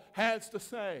Bible has to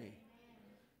say.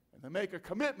 And they make a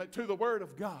commitment to the Word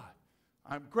of God.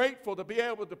 I'm grateful to be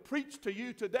able to preach to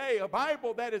you today a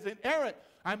Bible that is inerrant.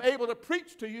 I'm able to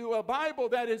preach to you a Bible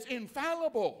that is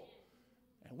infallible.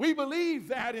 And we believe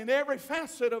that in every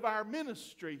facet of our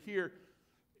ministry here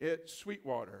at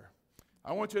Sweetwater.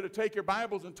 I want you to take your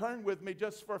Bibles and turn with me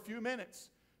just for a few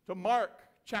minutes to Mark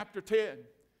chapter 10.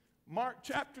 Mark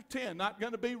chapter 10, not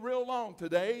going to be real long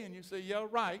today. And you say, yeah,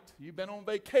 right. You've been on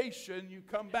vacation. You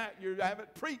come back. You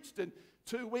haven't preached in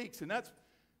 2 weeks. And that's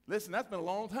been a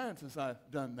long time since I've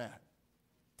done that.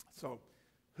 So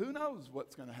who knows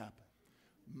what's going to happen.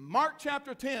 Mark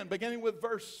chapter 10, beginning with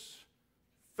verse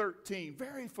 13.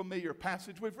 Very familiar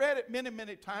passage. We've read it many,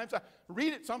 many times. I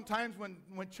read it sometimes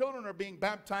when children are being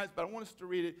baptized, but I want us to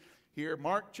read it here.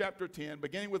 Mark chapter 10,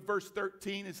 beginning with verse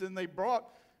 13. It says, and they brought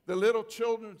the little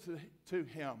children to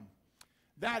him,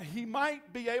 that he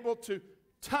might be able to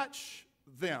touch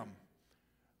them.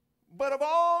 But of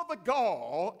all the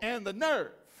gall and the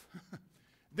nerve,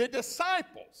 the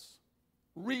disciples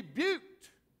rebuked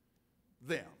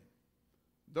them,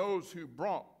 those who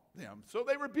brought them. So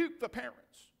they rebuked the parents.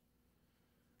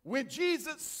 When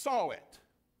Jesus saw it,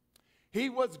 he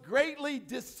was greatly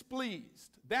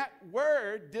displeased. That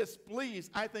word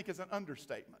displeased, I think, is an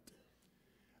understatement.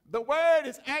 The word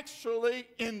is actually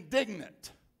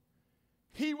indignant.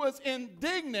 He was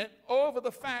indignant over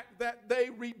the fact that they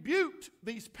rebuked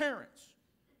these parents.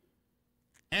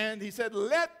 And he said,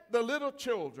 let the little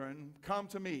children come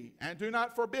to me, and do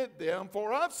not forbid them,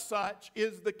 for of such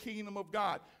is the kingdom of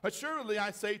God. Assuredly,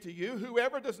 I say to you,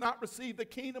 whoever does not receive the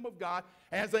kingdom of God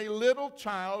as a little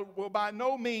child will by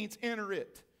no means enter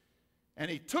it. And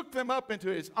he took them up into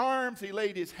his arms, he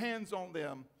laid his hands on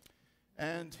them,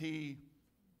 and he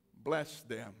blessed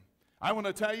them. I want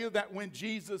to tell you that when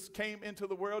Jesus came into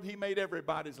the world, he made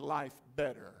everybody's life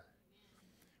better.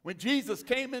 When Jesus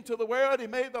came into the world, he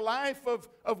made the life of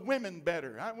women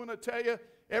better. I want to tell you,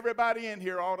 everybody in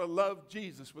here ought to love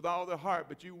Jesus with all their heart,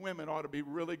 but you women ought to be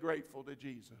really grateful to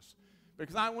Jesus.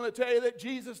 Because I want to tell you that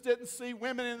Jesus didn't see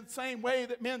women in the same way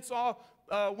that men saw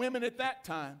women at that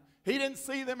time. He didn't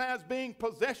see them as being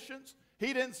possessions.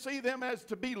 He didn't see them as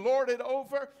to be lorded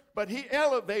over, but he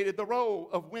elevated the role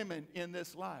of women in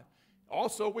this life.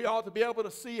 Also, we ought to be able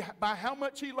to see by how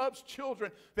much he loves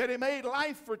children, that he made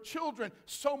life for children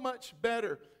so much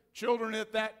better. Children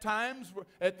at that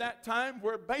time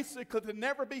were basically to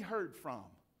never be heard from.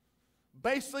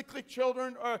 Basically,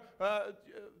 children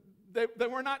they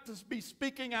were not to be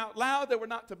speaking out loud. They were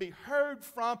not to be heard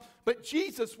from. But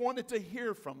Jesus wanted to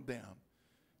hear from them.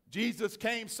 Jesus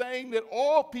came saying that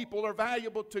all people are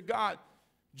valuable to God,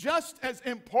 just as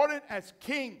important as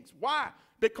kings. Why?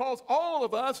 Because all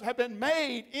of us have been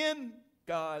made in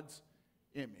God's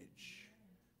image.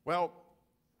 Well,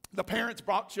 the parents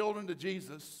brought children to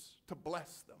Jesus to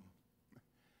bless them.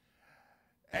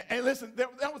 And listen,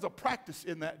 that was a practice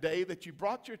in that day, that you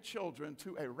brought your children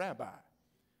to a rabbi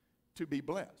to be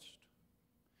blessed.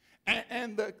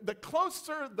 And the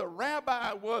closer the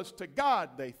rabbi was to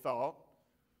God, they thought,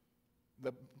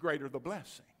 the greater the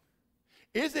blessing.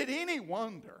 Is it any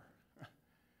wonder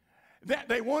that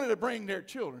they wanted to bring their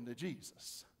children to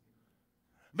Jesus?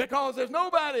 Because there's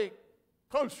nobody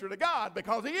closer to God,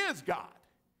 because he is God.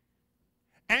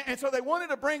 And so they wanted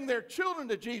to bring their children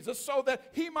to Jesus so that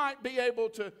he might be able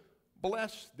to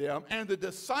bless them. And the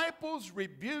disciples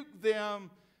rebuked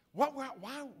them.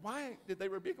 Why did they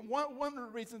rebuke him? One of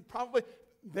the reasons, probably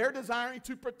they're desiring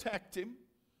to protect him.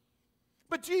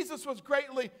 But Jesus was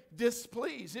greatly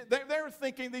displeased. They were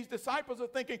thinking, these disciples are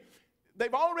thinking,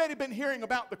 they've already been hearing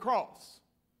about the cross.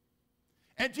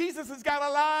 And Jesus has got a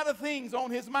lot of things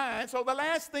on his mind, so the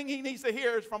last thing he needs to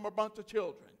hear is from a bunch of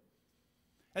children.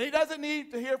 And he doesn't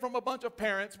need to hear from a bunch of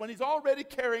parents when he's already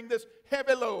carrying this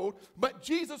heavy load. But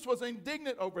Jesus was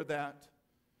indignant over that.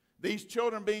 These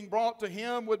children being brought to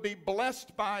him would be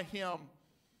blessed by him.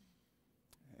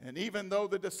 And even though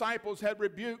the disciples had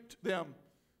rebuked them,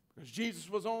 because Jesus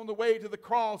was on the way to the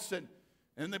cross, and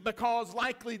because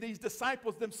likely these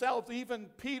disciples themselves, even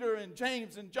Peter and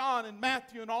James and John and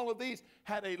Matthew and all of these,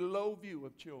 had a low view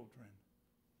of children.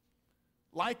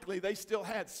 Likely they still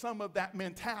had some of that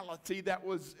mentality that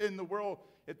was in the world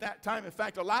at that time. In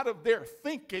fact, a lot of their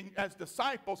thinking as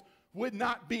disciples would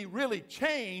not be really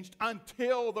changed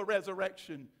until the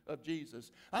resurrection of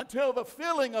Jesus, until the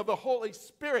filling of the Holy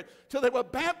Spirit, till they were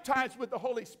baptized with the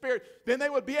Holy Spirit. Then they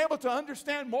would be able to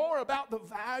understand more about the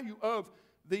value of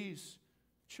these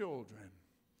children.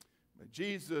 But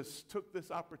Jesus took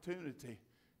this opportunity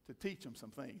to teach them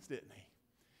some things, didn't he?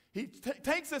 He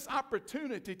takes this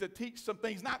opportunity to teach some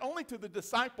things, not only to the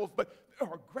disciples, but there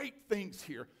are great things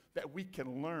here that we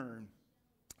can learn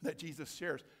that Jesus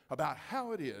shares about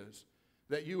how it is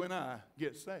that you and I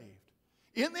get saved.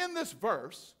 In this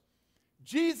verse,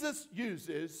 Jesus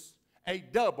uses a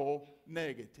double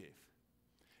negative.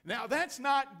 Now, that's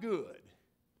not good.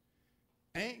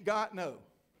 Ain't got no.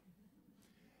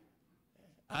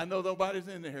 I know nobody's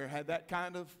in here had that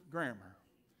kind of grammar.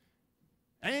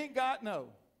 Ain't got no.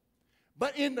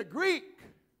 But in the Greek,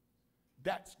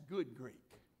 that's good Greek.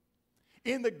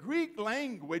 In the Greek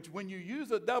language, when you use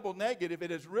a double negative,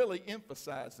 it is really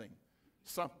emphasizing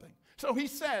something. So he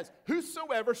says,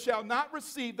 whosoever shall not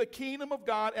receive the kingdom of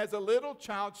God as a little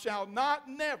child shall not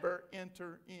never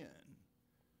enter in.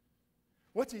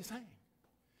 What's he saying?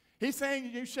 He's saying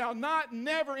you shall not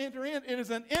never enter in. It is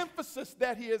an emphasis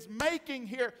that he is making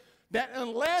here, that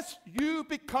unless you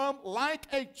become like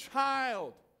a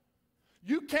child,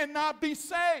 you cannot be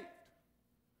saved.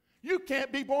 You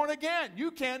can't be born again.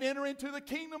 You can't enter into the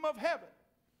kingdom of heaven.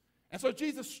 And so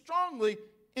Jesus strongly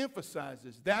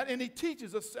emphasizes that, and he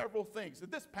teaches us several things.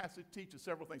 And this passage teaches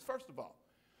several things. First of all,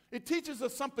 it teaches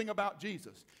us something about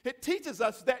Jesus. It teaches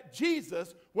us that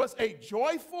Jesus was a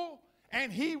joyful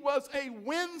and he was a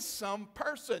winsome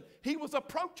person. He was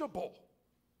approachable.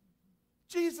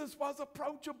 Jesus was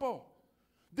approachable.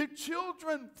 The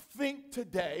children think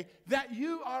today that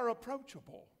you are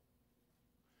approachable.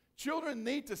 Children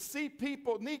need to see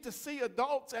people, need to see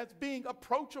adults as being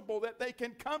approachable, that they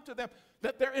can come to them,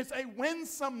 that there is a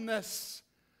winsomeness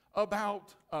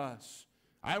about us.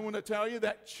 I want to tell you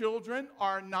that children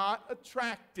are not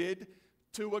attracted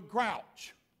to a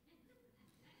grouch.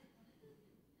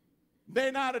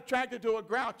 They're not attracted to a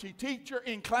grouchy teacher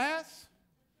in class.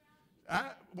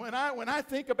 When I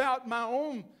think about my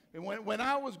own, when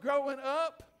I was growing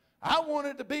up, I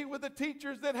wanted to be with the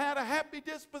teachers that had a happy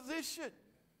disposition.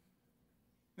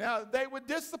 Now, they would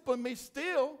discipline me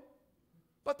still,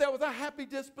 but there was a happy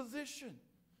disposition.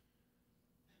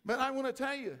 But I want to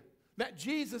tell you that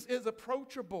Jesus is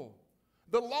approachable.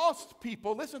 The lost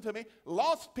people, listen to me,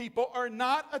 lost people are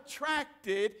not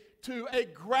attracted to a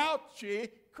grouchy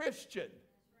Christian.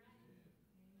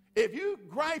 If you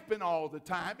griping all the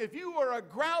time, if you are a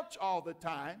grouch all the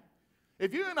time,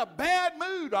 if you're in a bad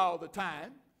mood all the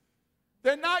time,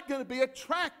 they're not going to be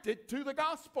attracted to the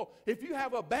gospel. If you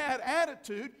have a bad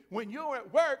attitude when you're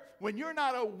at work, when you're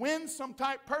not a winsome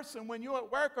type person, when you're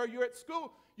at work or you're at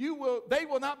school, they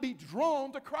will not be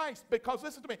drawn to Christ, because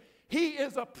listen to me, he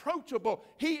is approachable.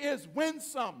 He is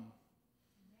winsome.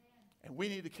 And we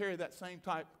need to carry that same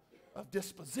type of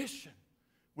disposition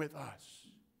with us.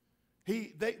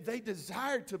 They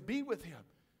desired to be with him.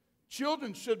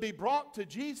 Children should be brought to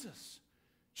Jesus.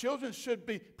 Children should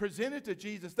be presented to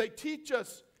Jesus. They teach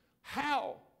us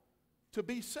how to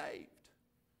be saved.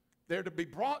 They're to be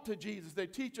brought to Jesus. They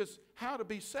teach us how to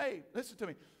be saved. Listen to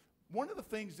me. One of the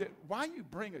things that why you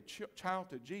bring a child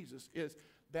to Jesus is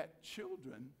that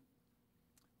children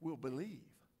will believe.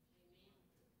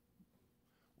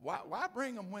 Why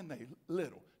bring them when they're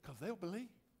little? Because they'll believe.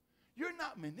 You're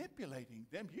not manipulating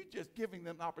them. You're just giving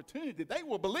them an opportunity. They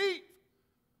will believe.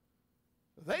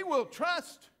 They will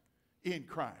trust in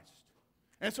Christ.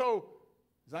 And so,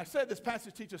 as I said, this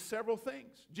passage teaches several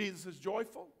things. Jesus is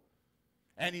joyful,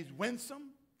 and he's winsome,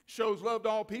 shows love to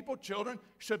all people. Children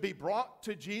should be brought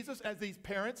to Jesus as these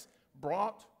parents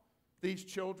brought these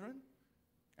children.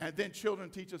 And then children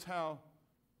teach us how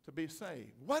to be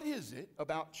saved. What is it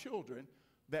about children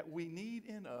that we need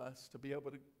in us to be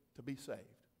able to be saved?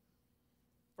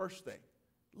 First thing,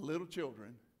 little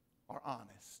children are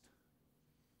honest.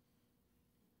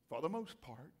 for the most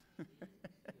part.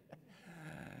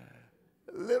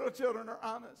 Little children are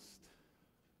honest.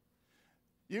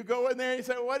 You go in there and you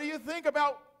say, what do you think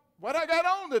about what I got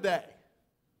on today?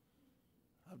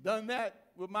 I've done that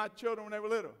with my children when they were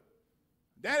little.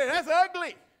 Daddy, that's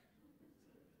ugly.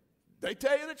 They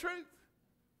tell you the truth.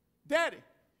 Daddy,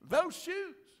 those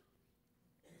shoes,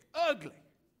 ugly.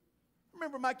 I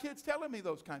remember my kids telling me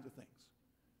those kinds of things.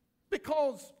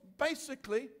 Because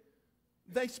basically,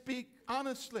 they speak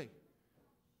honestly.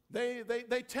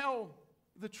 They tell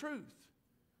the truth.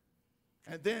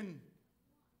 And then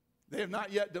they have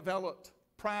not yet developed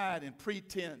pride and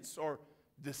pretense or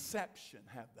deception,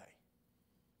 have they?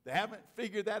 They haven't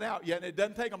figured that out yet, and it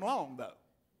doesn't take them long, though.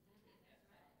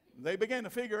 They begin to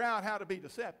figure out how to be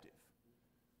deceptive.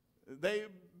 They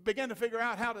begin to figure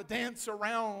out how to dance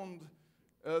around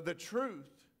the truth.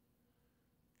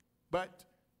 But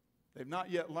they've not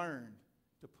yet learned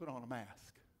to put on a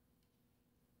mask.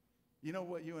 You know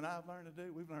what you and I have learned to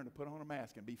do? We've learned to put on a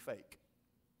mask and be fake.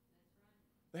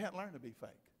 They haven't learned to be fake.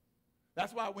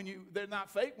 That's why when they're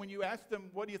not fake, when you ask them,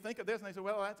 what do you think of this? And they say,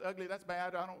 well, that's ugly, that's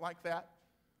bad, I don't like that.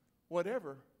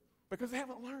 Whatever. Because they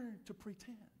haven't learned to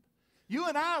pretend. You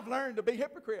and I have learned to be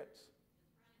hypocrites.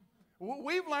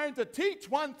 We've learned to teach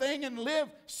one thing and live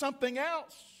something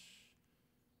else.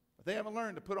 But they haven't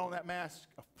learned to put on that mask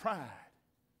of pride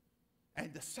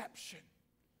and deception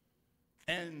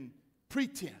and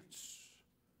pretense.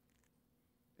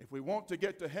 If we want to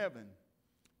get to heaven,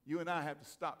 you and I have to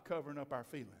stop covering up our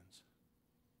feelings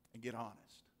and get honest.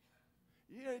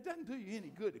 You know, it doesn't do you any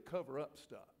good to cover up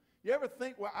stuff. You ever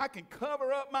think, well, I can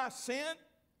cover up my sin?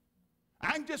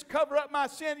 I can just cover up my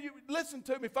sin. You, listen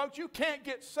to me, folks. You can't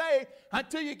get saved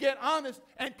until you get honest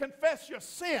and confess your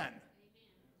sin. Amen.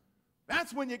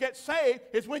 That's when you get saved,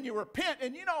 is when you repent.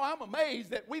 And you know, I'm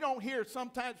amazed that we don't hear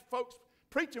sometimes folks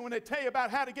preaching when they tell you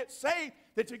about how to get saved,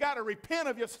 that you got to repent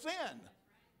of your sin.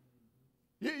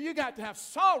 You got to have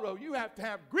sorrow. You have to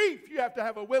have grief. You have to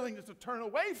have a willingness to turn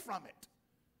away from it.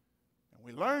 And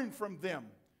we learn from them.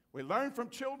 We learn from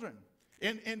children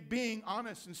in being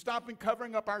honest and stopping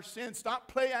covering up our sins. Stop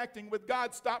play acting with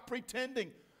God. Stop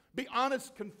pretending. Be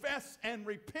honest, confess, and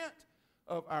repent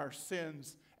of our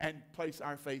sins and place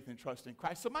our faith and trust in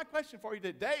Christ. So my question for you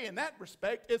today in that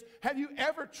respect is, have you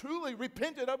ever truly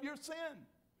repented of your sin?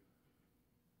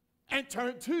 And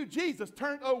turned to Jesus,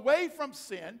 turned away from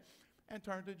sin, and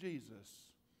turned to Jesus.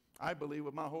 I believe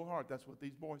with my whole heart that's what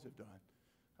these boys have done.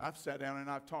 I've sat down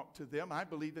and I've talked to them. I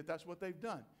believe that that's what they've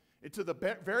done. And to the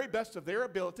very best of their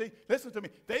ability. Listen to me.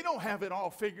 They don't have it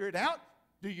all figured out.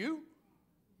 Do you?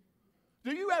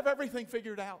 Do you have everything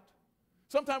figured out?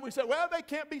 Sometimes we say, well, they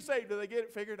can't be saved till they get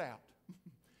it figured out.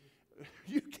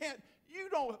 You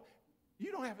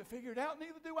don't have it figured out,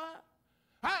 neither do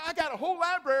I got a whole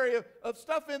library of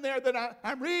stuff in there that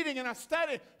I'm reading and I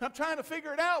study. I'm trying to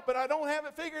figure it out, but I don't have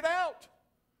it figured out.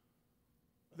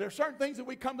 There are certain things that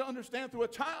we come to understand through a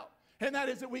child, and that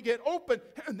is that we get open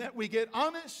and that we get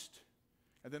honest.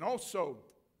 And then also,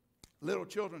 little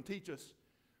children teach us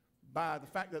by the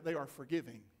fact that they are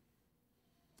forgiving.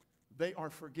 They are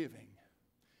forgiving.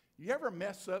 You ever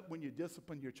mess up when you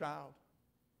discipline your child?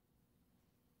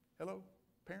 Hello,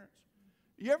 parents?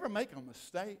 You ever make a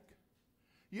mistake?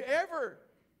 You ever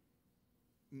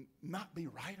not be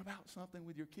right about something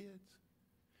with your kids?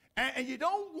 And you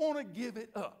don't want to give it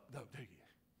up, though, do you?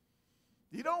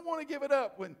 You don't want to give it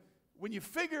up when you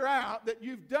figure out that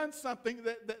you've done something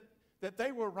that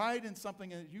they were right in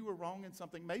something and you were wrong in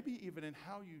something. Maybe even in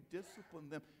how you discipline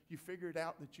them, you figured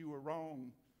out that you were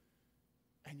wrong.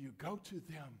 And you go to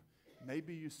them.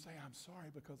 Maybe you say, I'm sorry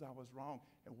because I was wrong.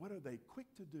 And what are they quick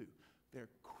to do? They're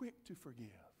quick to forgive.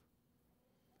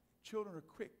 Children are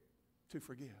quick to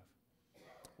forgive.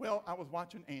 Well, I was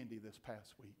watching Andy this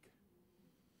past week.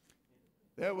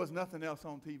 There was nothing else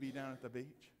on TV down at the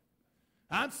beach.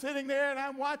 I'm sitting there and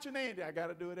I'm watching Andy. I got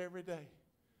to do it every day.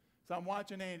 So I'm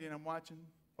watching Andy and I'm watching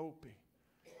Opie.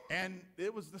 And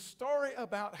it was the story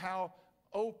about how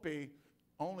Opie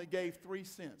only gave 3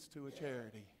 cents to a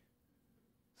charity.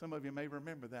 Some of you may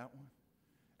remember that one.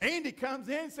 Andy comes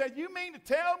in and said, you mean to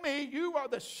tell me you are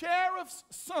the sheriff's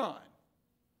son?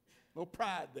 A little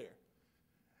pride there.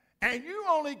 And you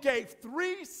only gave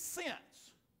 3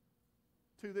 cents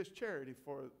to this charity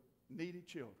for needy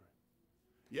children.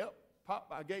 Yep,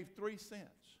 Pop, I gave 3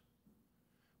 cents.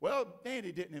 Well,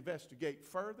 Andy didn't investigate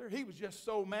further. He was just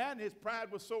so mad and his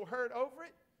pride was so hurt over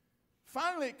it.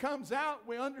 Finally, it comes out,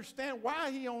 we understand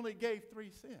why he only gave 3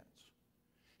 cents.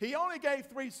 He only gave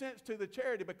 3 cents to the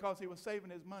charity because he was saving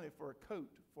his money for a coat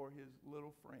for his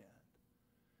little friend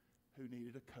who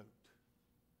needed a coat.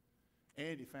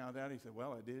 Andy found out, he said,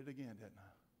 well, I did it again, didn't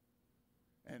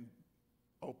And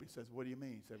Opie says, what do you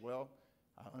mean? He said, well,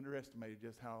 I underestimated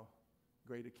just how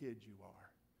great a kid you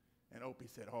are. And Opie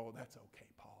said, oh, that's okay,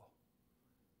 Paul.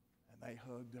 And they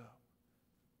hugged up.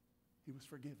 He was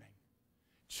forgiving.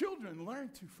 Children learn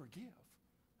to forgive.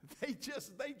 They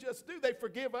just do. They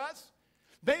forgive us.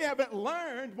 They haven't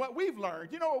learned what we've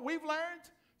learned. You know what we've learned?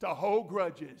 To hold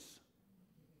grudges.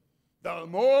 The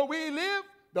more we live,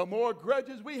 the more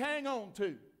grudges we hang on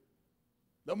to.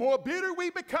 The more bitter we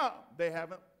become. They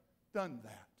haven't done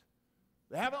that.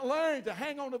 They haven't learned to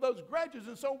hang on to those grudges,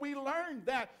 and so we learned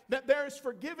that there is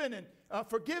forgiven and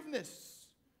forgiveness.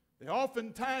 They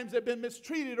oftentimes have been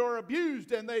mistreated or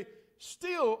abused, and they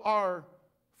still are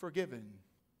forgiven.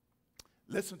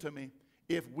 Listen to me.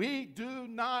 If we do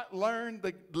not learn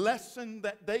the lesson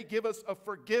that they give us of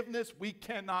forgiveness, we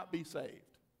cannot be saved.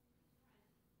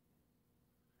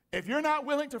 If you're not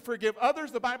willing to forgive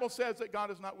others, the Bible says that God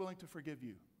is not willing to forgive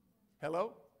you.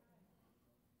 Hello?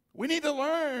 We need to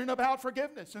learn about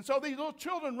forgiveness. And so these little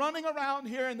children running around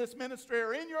here in this ministry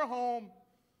or in your home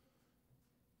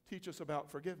teach us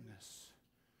about forgiveness.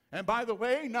 And by the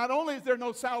way, not only is there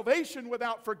no salvation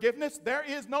without forgiveness, there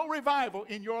is no revival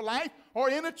in your life or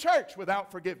in a church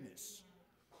without forgiveness.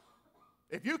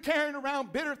 If you're carrying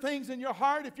around bitter things in your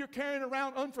heart, if you're carrying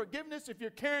around unforgiveness, if you're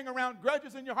carrying around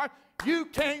grudges in your heart, you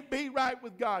can't be right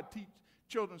with God.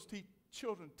 Children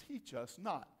teach us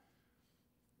not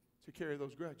to carry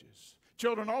those grudges.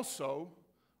 Children also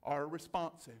are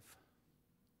responsive.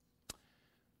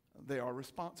 They are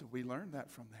responsive. We learn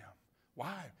that from them.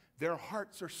 Why? Their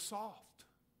hearts are soft.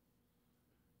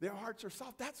 Their hearts are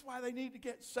soft. That's why they need to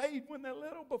get saved when they're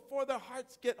little, before their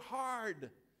hearts get hard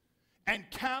and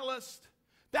calloused.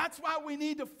 That's why we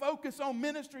need to focus on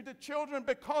ministry to children,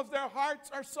 because their hearts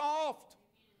are soft.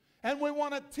 And we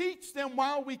want to teach them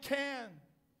while we can.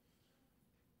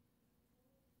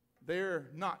 They're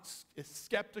not as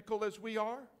skeptical as we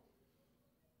are.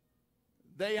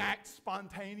 They act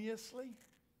spontaneously.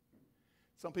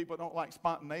 Some people don't like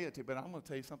spontaneity, but I'm going to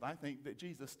tell you something I think that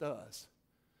Jesus does.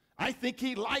 I think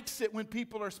he likes it when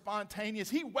people are spontaneous.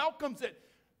 He welcomes it.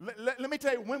 Let me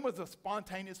tell you, when was a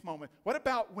spontaneous moment? What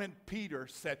about when Peter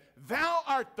said, "Thou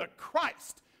art the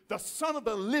Christ, the Son of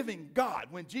the living God"?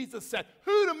 When Jesus said,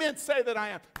 "Who do men say that I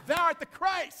am?" Thou art the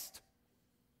Christ.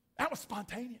 That was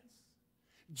spontaneous.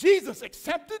 Jesus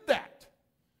accepted that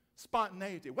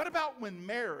spontaneity. What about when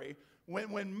Mary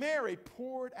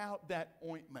poured out that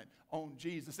ointment on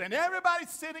Jesus, and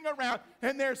everybody's sitting around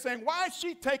and they're saying, why is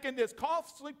she taking this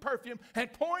costly perfume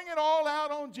and pouring it all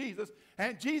out on Jesus?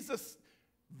 And Jesus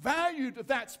valued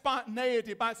that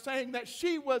spontaneity by saying that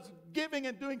she was giving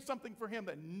and doing something for him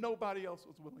that nobody else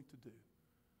was willing to do.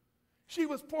 She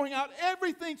was pouring out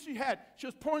everything she had. She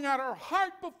was pouring out her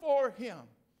heart before him.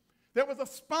 There was a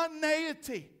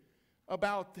spontaneity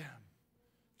about them.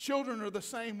 Children are the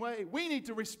same way. We need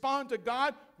to respond to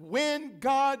God when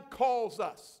God calls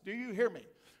us. Do you hear me?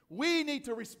 We need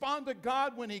to respond to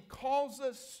God when he calls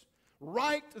us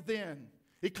right then.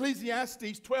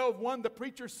 Ecclesiastes 12:1, the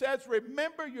preacher says,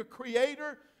 remember your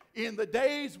Creator in the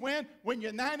days when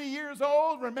you're 90 years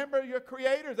old, remember your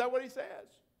Creator. Is that what he says?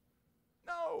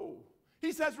 No.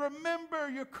 He says,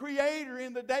 remember your Creator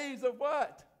in the days of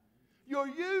what? Your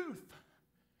youth.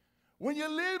 When you're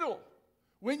little.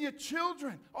 When you're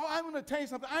children. Oh, I'm going to tell you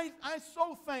something. I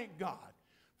so thank God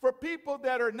for people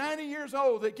that are 90 years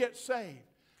old that get saved.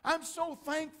 I'm so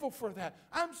thankful for that.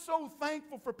 I'm so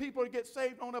thankful for people to get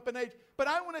saved on up in age. But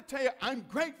I want to tell you, I'm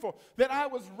grateful that I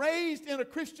was raised in a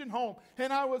Christian home,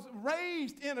 and I was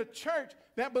raised in a church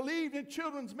that believed in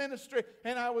children's ministry,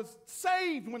 and I was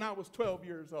saved when I was 12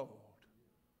 years old.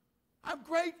 I'm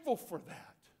grateful for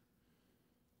that.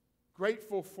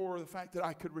 Grateful for the fact that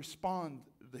I could respond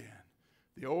then.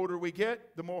 The older we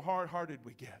get, the more hard-hearted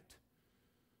we get.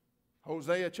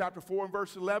 Hosea chapter 4 and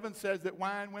verse 11 says that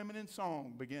wine, women, and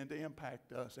song begin to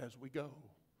impact us as we go.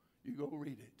 You go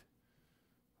read it.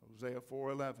 Hosea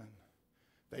 4:11.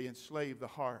 They enslave the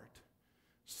heart.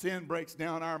 Sin breaks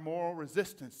down our moral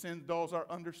resistance. Sin dulls our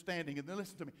understanding. And then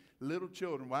listen to me. Little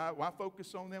children, why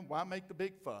focus on them? Why make the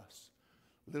big fuss?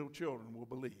 Little children will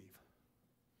believe.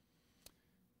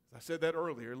 As I said that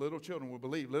earlier, little children will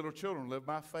believe. Little children live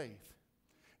by faith.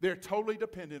 They're totally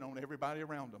dependent on everybody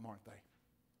around them, aren't they?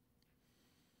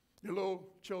 Your little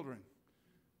children,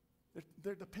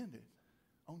 they're dependent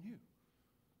on you.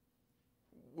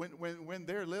 When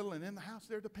they're little and in the house,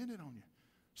 they're dependent on you.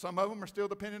 Some of them are still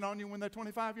dependent on you when they're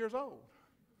 25 years old.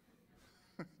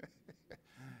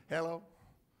 Hello?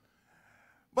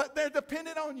 But they're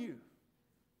dependent on you.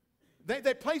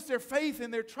 They place their faith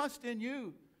and their trust in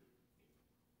you.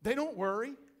 They don't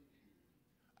worry.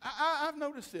 I've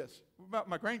noticed this about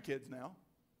my grandkids now.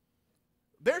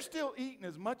 They're still eating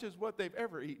as much as what they've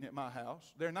ever eaten at my house.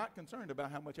 They're not concerned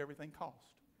about how much everything costs.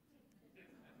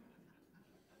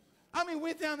 I mean,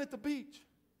 we're down at the beach.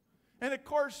 And of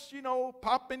course, you know,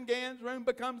 Pop and Gan's room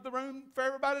becomes the room for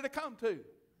everybody to come to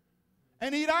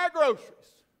and eat our groceries.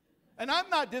 And I'm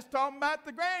not just talking about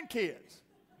the grandkids.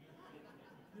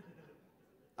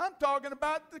 I'm talking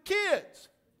about the kids.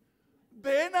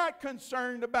 They're not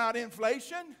concerned about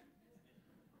inflation.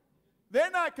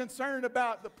 They're not concerned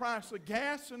about the price of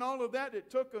gas and all of that. It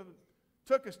took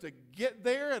us to get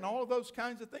there and all of those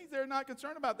kinds of things. They're not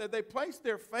concerned about that. They place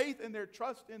their faith and their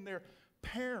trust in their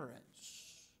parents.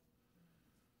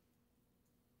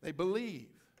 They believe.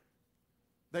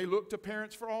 They look to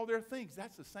parents for all their things.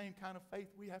 That's the same kind of faith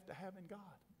we have to have in God.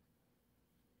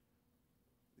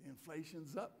 The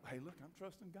inflation's up. Hey, look, I'm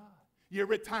trusting God. Your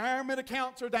retirement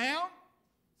accounts are down.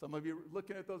 Some of you are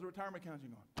looking at those retirement accounts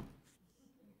and going,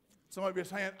 some of you are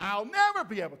saying, I'll never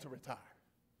be able to retire.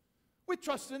 We're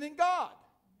trusting in God.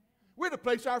 We're to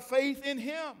place our faith in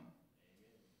Him.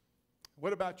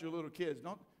 What about your little kids?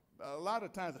 A lot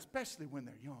of times, especially when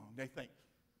they're young, they think,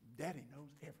 Daddy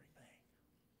knows everything.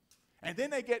 And then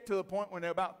they get to the point when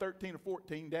they're about 13 or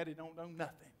 14, Daddy don't know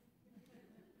nothing.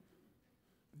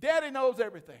 Daddy knows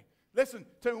everything. Listen,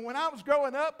 to when I was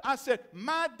growing up, I said,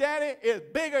 my daddy is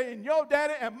bigger than your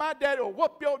daddy, and my daddy will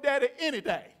whoop your daddy any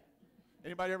day.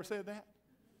 Anybody ever said that?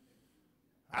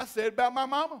 I said it about my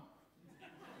mama.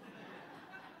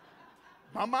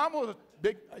 My mama was a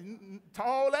big,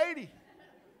 tall lady,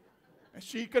 and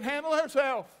she could handle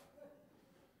herself.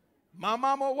 My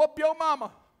mama will whoop your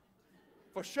mama,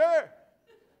 for sure.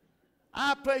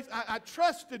 I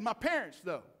trusted my parents,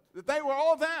 though, that they were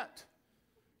all that.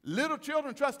 Little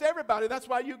children trust everybody. That's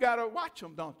why you got to watch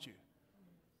them, don't you?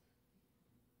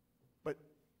 But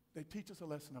they teach us a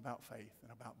lesson about faith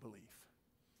and about belief.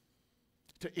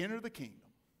 To enter the kingdom,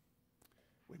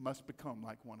 we must become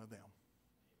like one of them.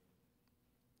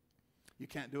 You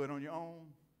can't do it on your own.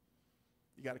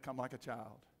 You got to come like a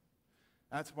child.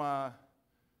 That's why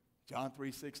John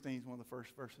 3:16 is one of the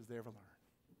first verses they ever learned.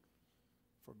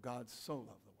 For God so loved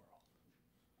the world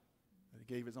that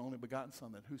He gave His only begotten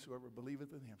Son, that whosoever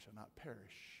believeth in Him shall not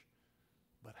perish,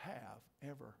 but have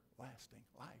everlasting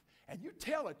life. And you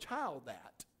tell a child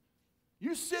that.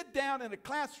 You sit down in a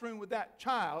classroom with that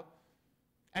child,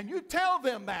 and you tell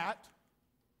them that,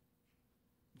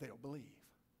 they'll believe.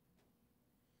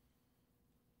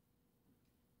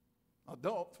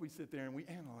 Adults, we sit there and we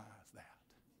analyze that.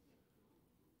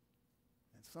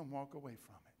 And some walk away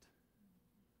from it.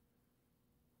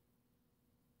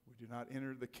 We do not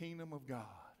enter the kingdom of God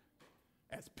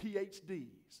as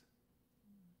PhDs.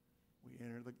 We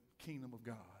enter the kingdom of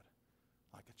God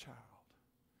like a child.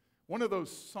 One of those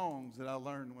songs that I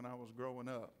learned when I was growing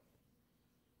up,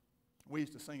 we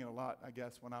used to sing it a lot, I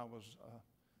guess, when I was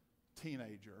a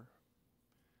teenager,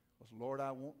 was, Lord,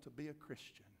 I want to be a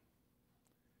Christian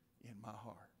in my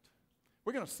heart.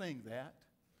 We're going to sing that.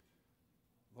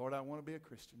 Lord, I want to be a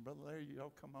Christian. Brother Larry,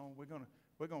 y'all come on. We're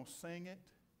going to sing it.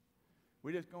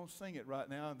 We're just going to sing it right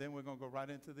now, and then we're going to go right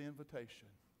into the invitation.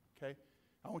 Okay?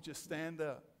 I want you to stand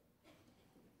up.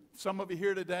 Some of you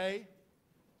here today,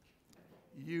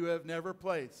 you have never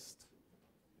placed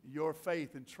your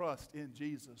faith and trust in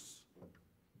Jesus.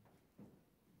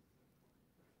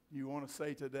 You want to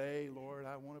say today, Lord,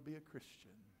 I want to be a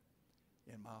Christian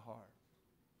in my heart.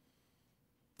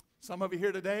 Some of you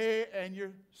here today, and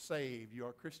you're saved. You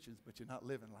are Christians, but you're not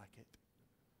living like it.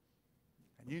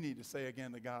 And you need to say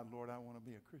again to God, Lord, I want to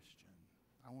be a Christian.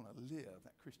 I want to live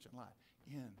that Christian life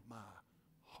in my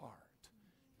heart.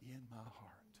 In my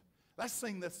heart. Let's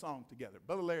sing this song together.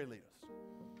 Brother Larry, lead us.